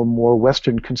traditional, more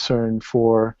Western concern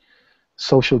for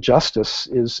social justice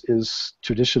is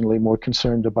traditionally more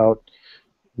concerned about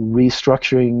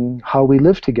restructuring how we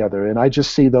live together. And I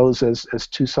just see those as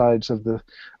two sides of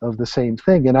the same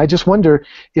thing. And I just wonder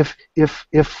if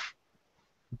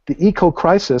the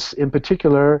eco-crisis in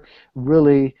particular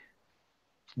really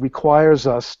requires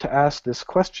us to ask this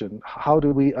question: how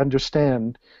do we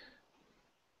understand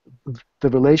the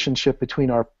relationship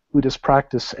between our Buddhist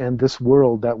practice and this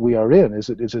world that we are in? Is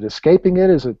it escaping it?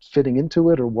 Is it fitting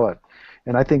into it, or what?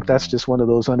 And I think that's just one of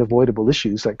those unavoidable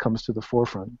issues that comes to the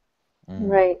forefront.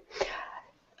 Right.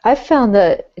 I've found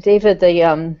that, David,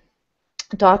 the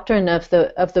doctrine of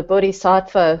the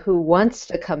Bodhisattva who wants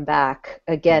to come back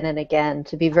again and again,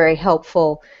 to be very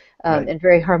helpful Right. and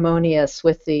very harmonious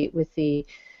with the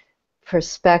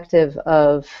perspective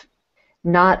of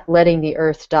not letting the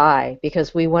earth die,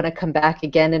 because we want to come back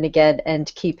again and again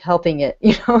and keep helping it,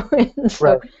 And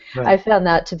so Right. I found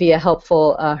that to be a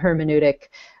helpful hermeneutic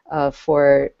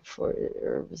for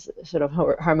sort of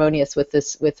harmonious with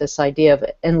this idea of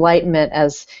enlightenment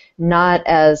as not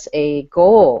as a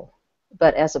goal,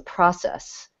 but as a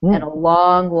process, and a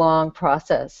long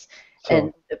process. So,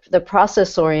 And the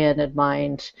process-oriented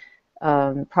mind,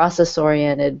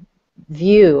 process-oriented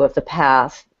view of the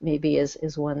path maybe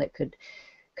is one that could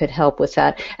help with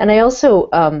that. And I also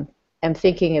am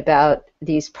thinking about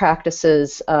these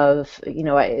practices of,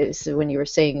 so when you were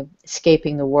saying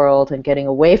escaping the world and getting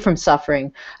away from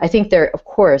suffering, I think there, of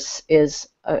course, is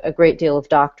a great deal of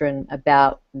doctrine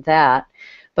about that.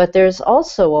 But there's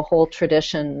also a whole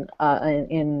tradition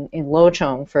in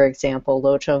Lojong, for example,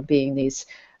 Lojong being these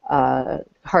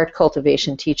heart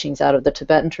cultivation teachings out of the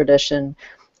Tibetan tradition,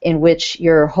 in which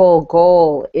your whole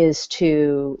goal is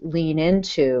to lean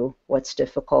into what's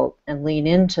difficult and lean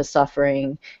into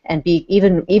suffering and be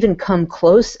even come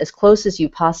as close as you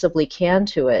possibly can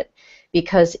to it,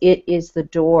 because it is the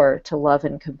door to love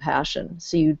and compassion.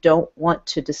 So you don't want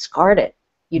to discard it.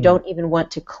 You don't even want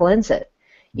to cleanse it.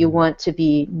 You want to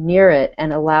be near it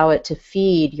and allow it to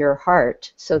feed your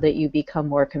heart so that you become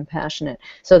more compassionate.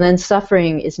 So then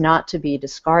suffering is not to be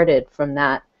discarded from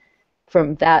that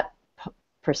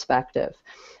perspective.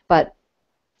 But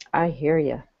I hear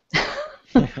you.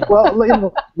 well,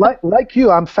 like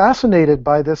you, I'm fascinated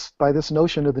by this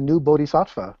notion of the new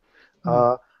bodhisattva.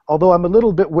 Although I'm a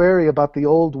little bit wary about the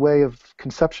old way of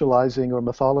conceptualizing or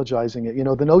mythologizing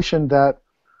it. The notion that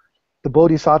the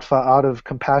bodhisattva, out of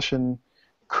compassion,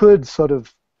 could sort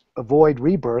of avoid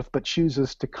rebirth, but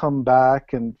chooses to come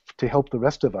back and to help the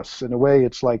rest of us. In a way,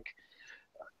 it's like,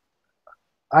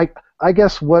 I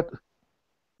guess what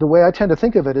the way I tend to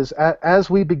think of it is as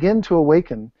we begin to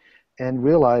awaken and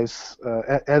realize,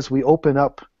 as we open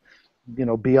up,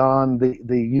 beyond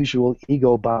the usual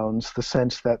ego bounds, the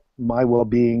sense that my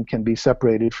well-being can be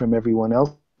separated from everyone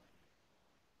else,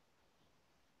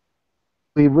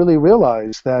 we really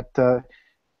realize that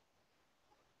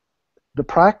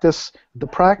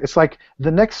it's like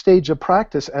the next stage of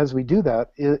practice as we do that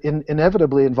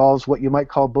inevitably involves what you might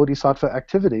call bodhisattva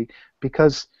activity,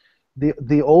 because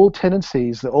the old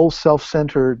tendencies, the old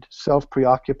self-centered,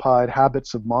 self-preoccupied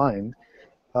habits of mind,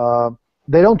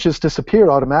 they don't just disappear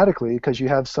automatically because you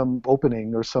have some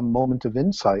opening or some moment of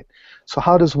insight. So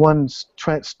how does one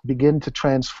begin to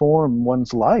transform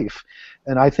one's life?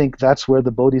 And I think that's where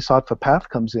the bodhisattva path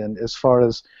comes in, as far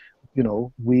as,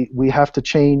 we have to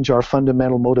change our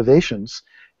fundamental motivations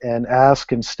and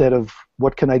ask, instead of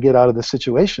what can I get out of the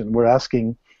situation, we're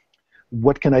asking,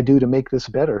 what can I do to make this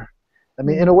better? I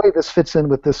mean, in a way, this fits in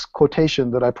with this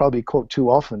quotation that I probably quote too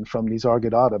often from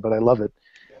Nisargadatta, but I love it,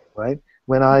 right?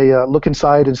 When I look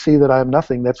inside and see that I am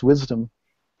nothing, that's wisdom.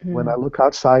 When I look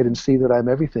outside and see that I'm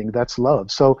everything, that's love.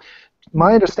 So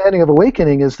my understanding of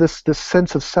awakening is this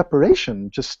sense of separation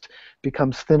just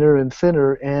becomes thinner and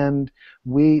thinner, and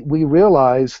we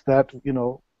realize that,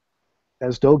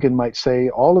 as Dogen might say,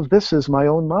 all of this is my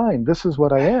own mind. This is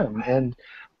what I am. And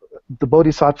the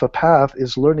bodhisattva path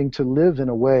is learning to live in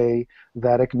a way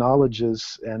that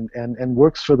acknowledges and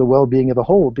works for the well-being of the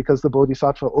whole, because the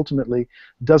bodhisattva ultimately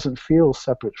doesn't feel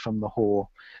separate from the whole.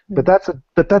 But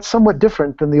that's somewhat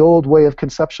different than the old way of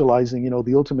conceptualizing,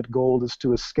 the ultimate goal is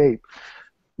to escape.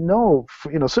 No,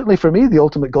 certainly for me, the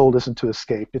ultimate goal isn't to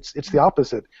escape. It's the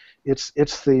opposite. It's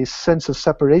the sense of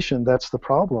separation that's the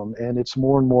problem, and it's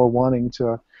more and more wanting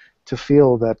to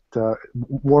feel that,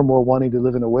 more and more wanting to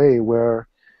live in a way where,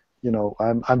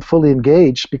 I'm fully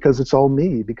engaged, because it's all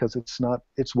me, because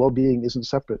its well-being isn't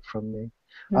separate from me.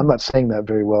 I'm not saying that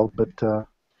very well, but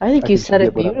I think you said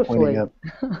it beautifully.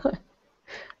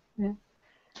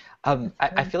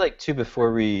 I feel like too,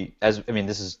 before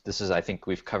this is I think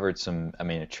we've covered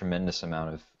a tremendous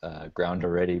amount of ground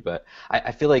already, but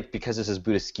I feel like because this is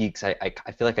Buddhist Geeks, I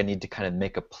feel like I need to kind of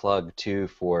make a plug too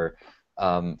for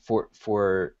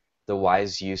the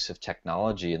wise use of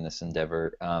technology in this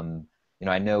endeavor.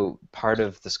 I know part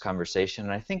of this conversation,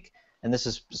 and I think, and this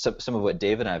is some of what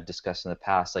Dave and I have discussed in the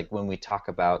past, like when we talk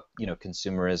about,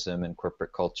 consumerism and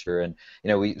corporate culture, and,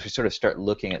 we sort of start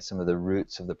looking at some of the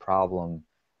roots of the problem,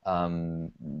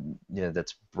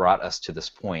 that's brought us to this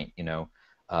point,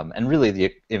 and really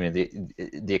the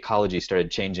ecology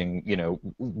started changing,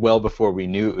 well before we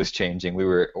knew it was changing. We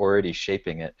were already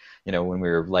shaping it, when we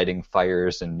were lighting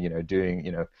fires and,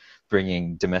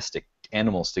 bringing domestic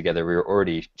animals together. We were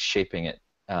already shaping it,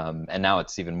 and now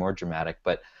it's even more dramatic.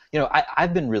 But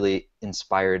I've been really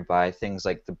inspired by things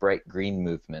like the bright green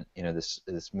movement.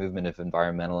 This movement of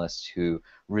environmentalists who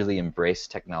really embrace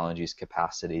technology's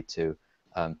capacity to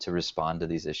respond to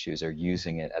these issues, or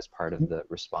using it as part of the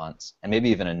response, and maybe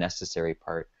even a necessary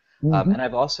part. And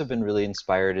I've also been really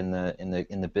inspired in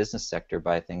the business sector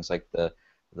by things like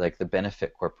the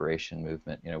benefit corporation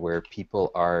movement. Where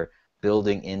people are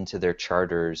building into their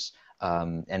charters,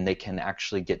 and they can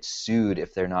actually get sued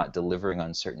if they're not delivering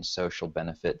on certain social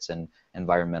benefits, and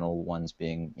environmental ones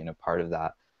being part of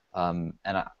that. And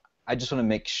I just want to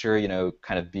make sure,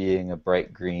 kind of being a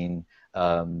bright green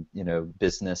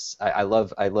business. I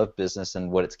love business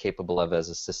and what it's capable of as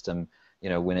a system,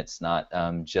 when it's not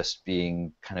just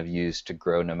being kind of used to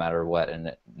grow no matter what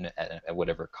and at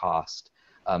whatever cost.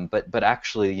 But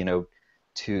actually,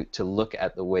 to look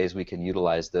at the ways we can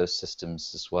utilize those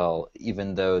systems as well.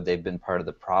 Even though they've been part of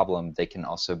the problem, they can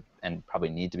also, and probably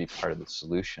need to be, part of the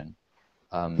solution.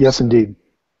 Yes, indeed.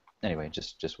 Anyway,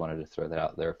 just wanted to throw that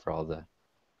out there for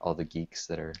all the geeks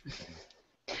that are.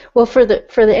 Well, for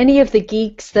any of the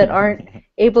geeks that aren't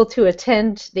able to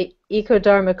attend the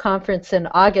EcoDharma Conference in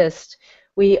August,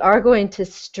 we are going to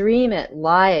stream it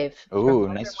live from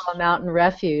Wonderwell Mountain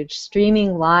Refuge,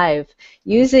 streaming live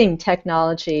using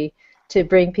technology to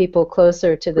bring people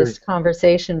closer to this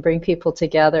conversation, bring people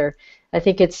together. I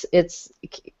think it's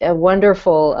a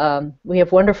wonderful. We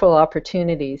have wonderful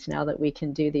opportunities now that we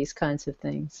can do these kinds of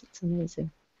things. It's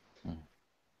amazing.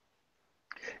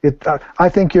 I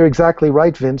think you're exactly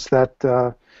right, Vince,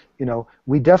 that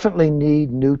we definitely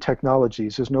need new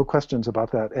technologies. There's no questions about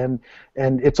that. And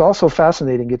it's also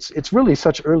fascinating. It's really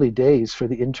such early days for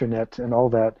the internet and all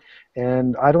that.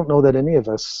 And I don't know that any of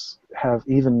us have,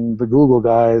 even the Google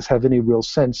guys, have any real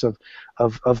sense of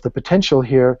the potential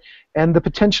here, and the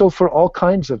potential for all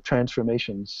kinds of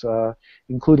transformations,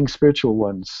 including spiritual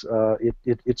ones.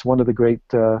 It's one of the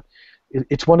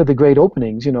great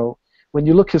openings. when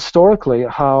you look historically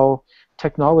at how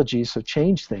technologies have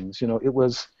changed things, it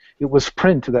was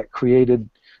print that created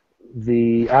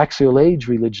the axial age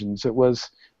religions. It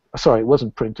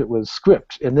wasn't print, it was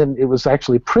script. And then it was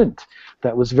actually print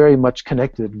that was very much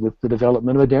connected with the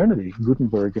development of modernity,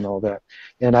 Gutenberg and all that.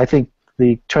 And I think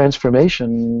the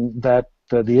transformation that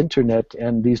the internet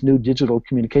and these new digital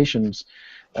communications,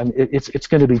 it's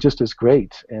going to be just as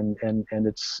great, and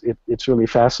it's really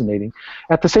fascinating.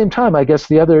 At the same time, I guess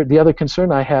the other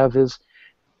concern I have is,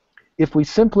 if we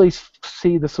simply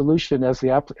see the solution as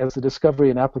the discovery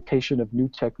and application of new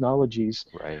technologies,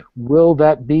 right, will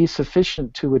that be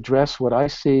sufficient to address what I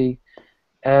see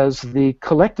as the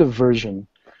collective version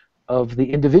of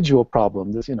the individual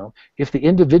problem? If the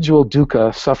individual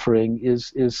dukkha suffering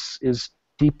is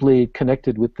deeply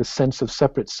connected with the sense of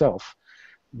separate self,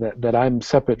 that I'm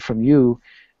separate from you,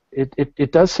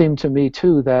 it does seem to me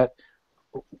too that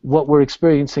what we're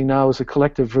experiencing now is a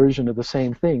collective version of the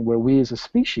same thing, where we as a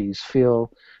species feel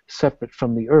separate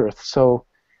from the earth. So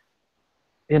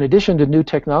in addition to new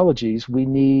technologies, we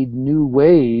need new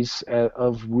ways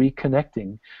of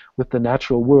reconnecting with the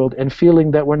natural world and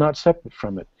feeling that we're not separate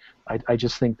from it. I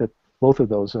just think that both of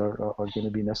those are going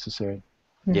to be necessary.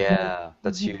 yeah,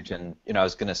 that's huge. And I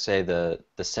was going to say the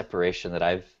separation that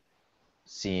I've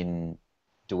seen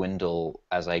dwindle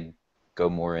as I go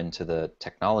more into the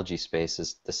technology space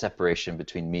is the separation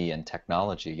between me and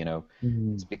technology.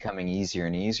 It's becoming easier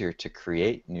and easier to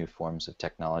create new forms of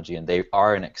technology, and they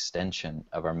are an extension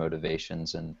of our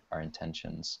motivations and our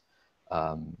intentions.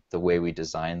 The way we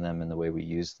design them and the way we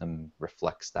use them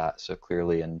reflects that so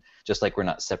clearly. And just like we're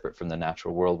not separate from the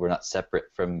natural world, we're not separate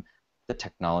from the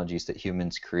technologies that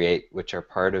humans create, which are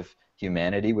part of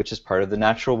humanity, which is part of the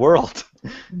natural world.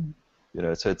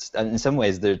 So it's, in some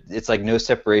ways, it's like no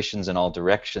separations in all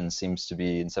directions seems to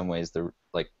be, in some ways, the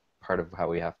part of how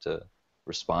we have to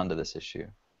respond to this issue.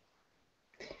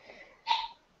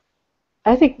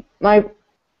 I think my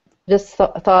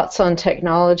thoughts on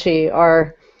technology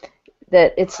are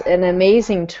that it's an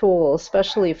amazing tool,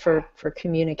 especially for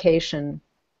communication,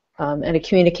 and a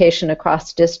communication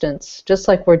across distance, just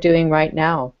like we're doing right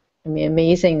now. I mean,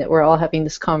 amazing that we're all having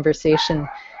this conversation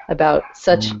about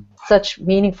such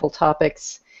meaningful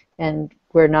topics, and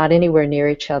we're not anywhere near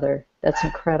each other. That's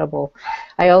incredible.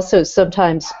 I also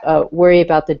sometimes worry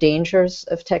about the dangers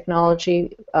of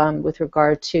technology with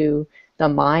regard to the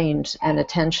mind and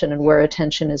attention, and where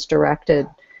attention is directed,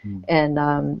 and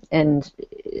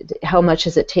how much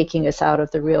is it taking us out of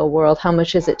the real world? How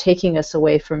much is it taking us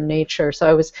away from nature? So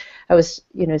I was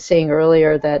saying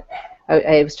earlier that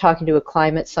I was talking to a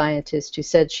climate scientist who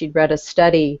said she'd read a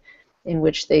study in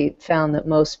which they found that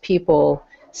most people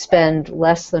spend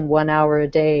less than 1 hour a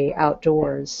day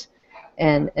outdoors,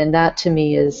 and that to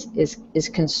me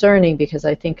is concerning, because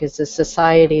I think as a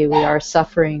society we are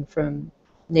suffering from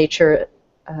nature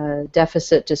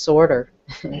deficit disorder.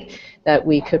 That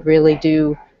we could really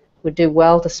would do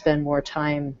well to spend more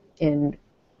time in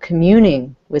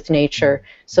communing with nature,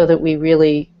 so that we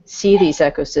really see these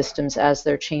ecosystems as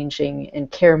they're changing and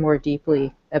care more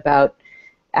deeply about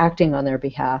acting on their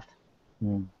behalf.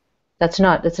 That's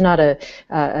not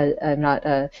I'm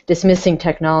not dismissing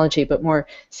technology, but more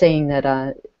saying that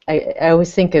I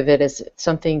always think of it as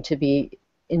something to be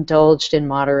indulged in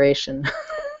moderation.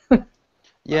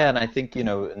 Yeah, and I think,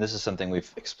 and this is something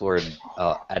we've explored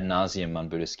ad nauseum on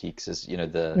Buddhist Geeks, is,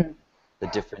 the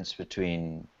difference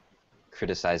between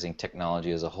criticizing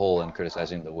technology as a whole and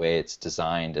criticizing the way it's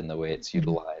designed and the way it's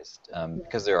utilized.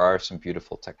 Because there are some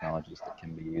beautiful technologies that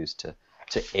can be used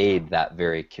to aid that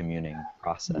very communing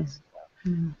process.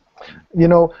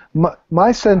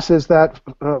 My sense is that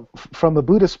from a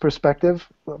Buddhist perspective,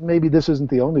 maybe this isn't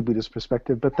the only Buddhist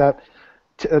perspective, but that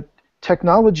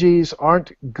technologies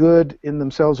aren't good in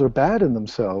themselves or bad in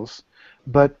themselves,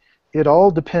 but it all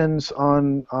depends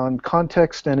on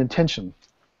context and intention.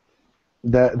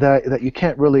 That you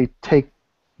can't really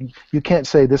you can't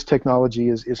say this technology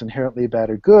is inherently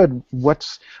bad or good.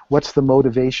 What's the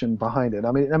motivation behind it?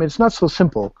 I mean it's not so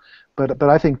simple, but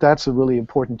I think that's a really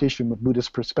important issue from a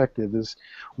Buddhist perspective. Is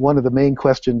one of the main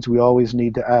questions we always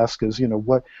need to ask is,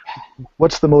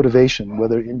 what's the motivation,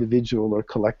 whether individual or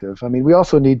collective? I mean, we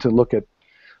also need to look at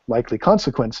likely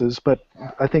consequences, but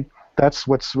I think that's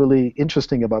what's really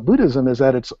interesting about Buddhism, is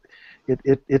that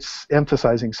it's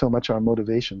emphasizing so much our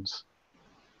motivations.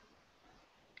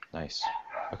 Nice.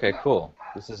 Okay, cool.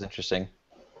 This is interesting.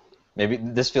 Maybe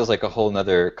this feels like a whole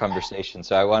nother conversation.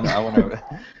 So I want to,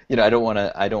 I don't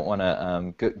want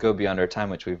to go beyond our time,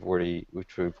 which we've already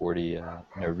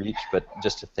reached. But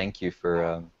just to thank you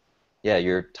for yeah,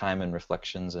 your time and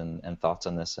reflections and thoughts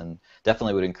on this, and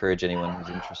definitely would encourage anyone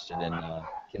who's interested in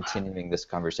continuing this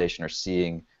conversation or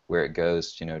seeing where it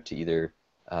goes, to either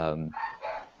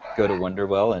go to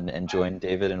Wonderwell and join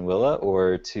David and Willa,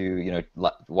 or to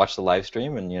watch the live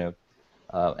stream, and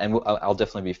and I'll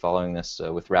definitely be following this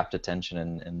with rapt attention,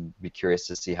 and be curious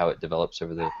to see how it develops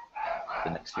over the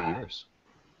next few years.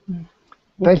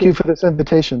 Thank you for this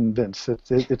invitation, Vince.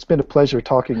 It's been a pleasure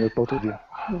talking with both of you.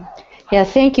 Yeah,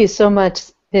 thank you so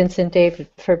much, Vince and David,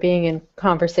 for being in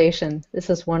conversation. This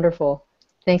is wonderful.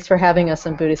 Thanks for having us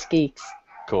on Buddhist Geeks.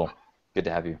 Cool. Good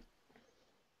to have you.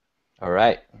 All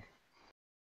right.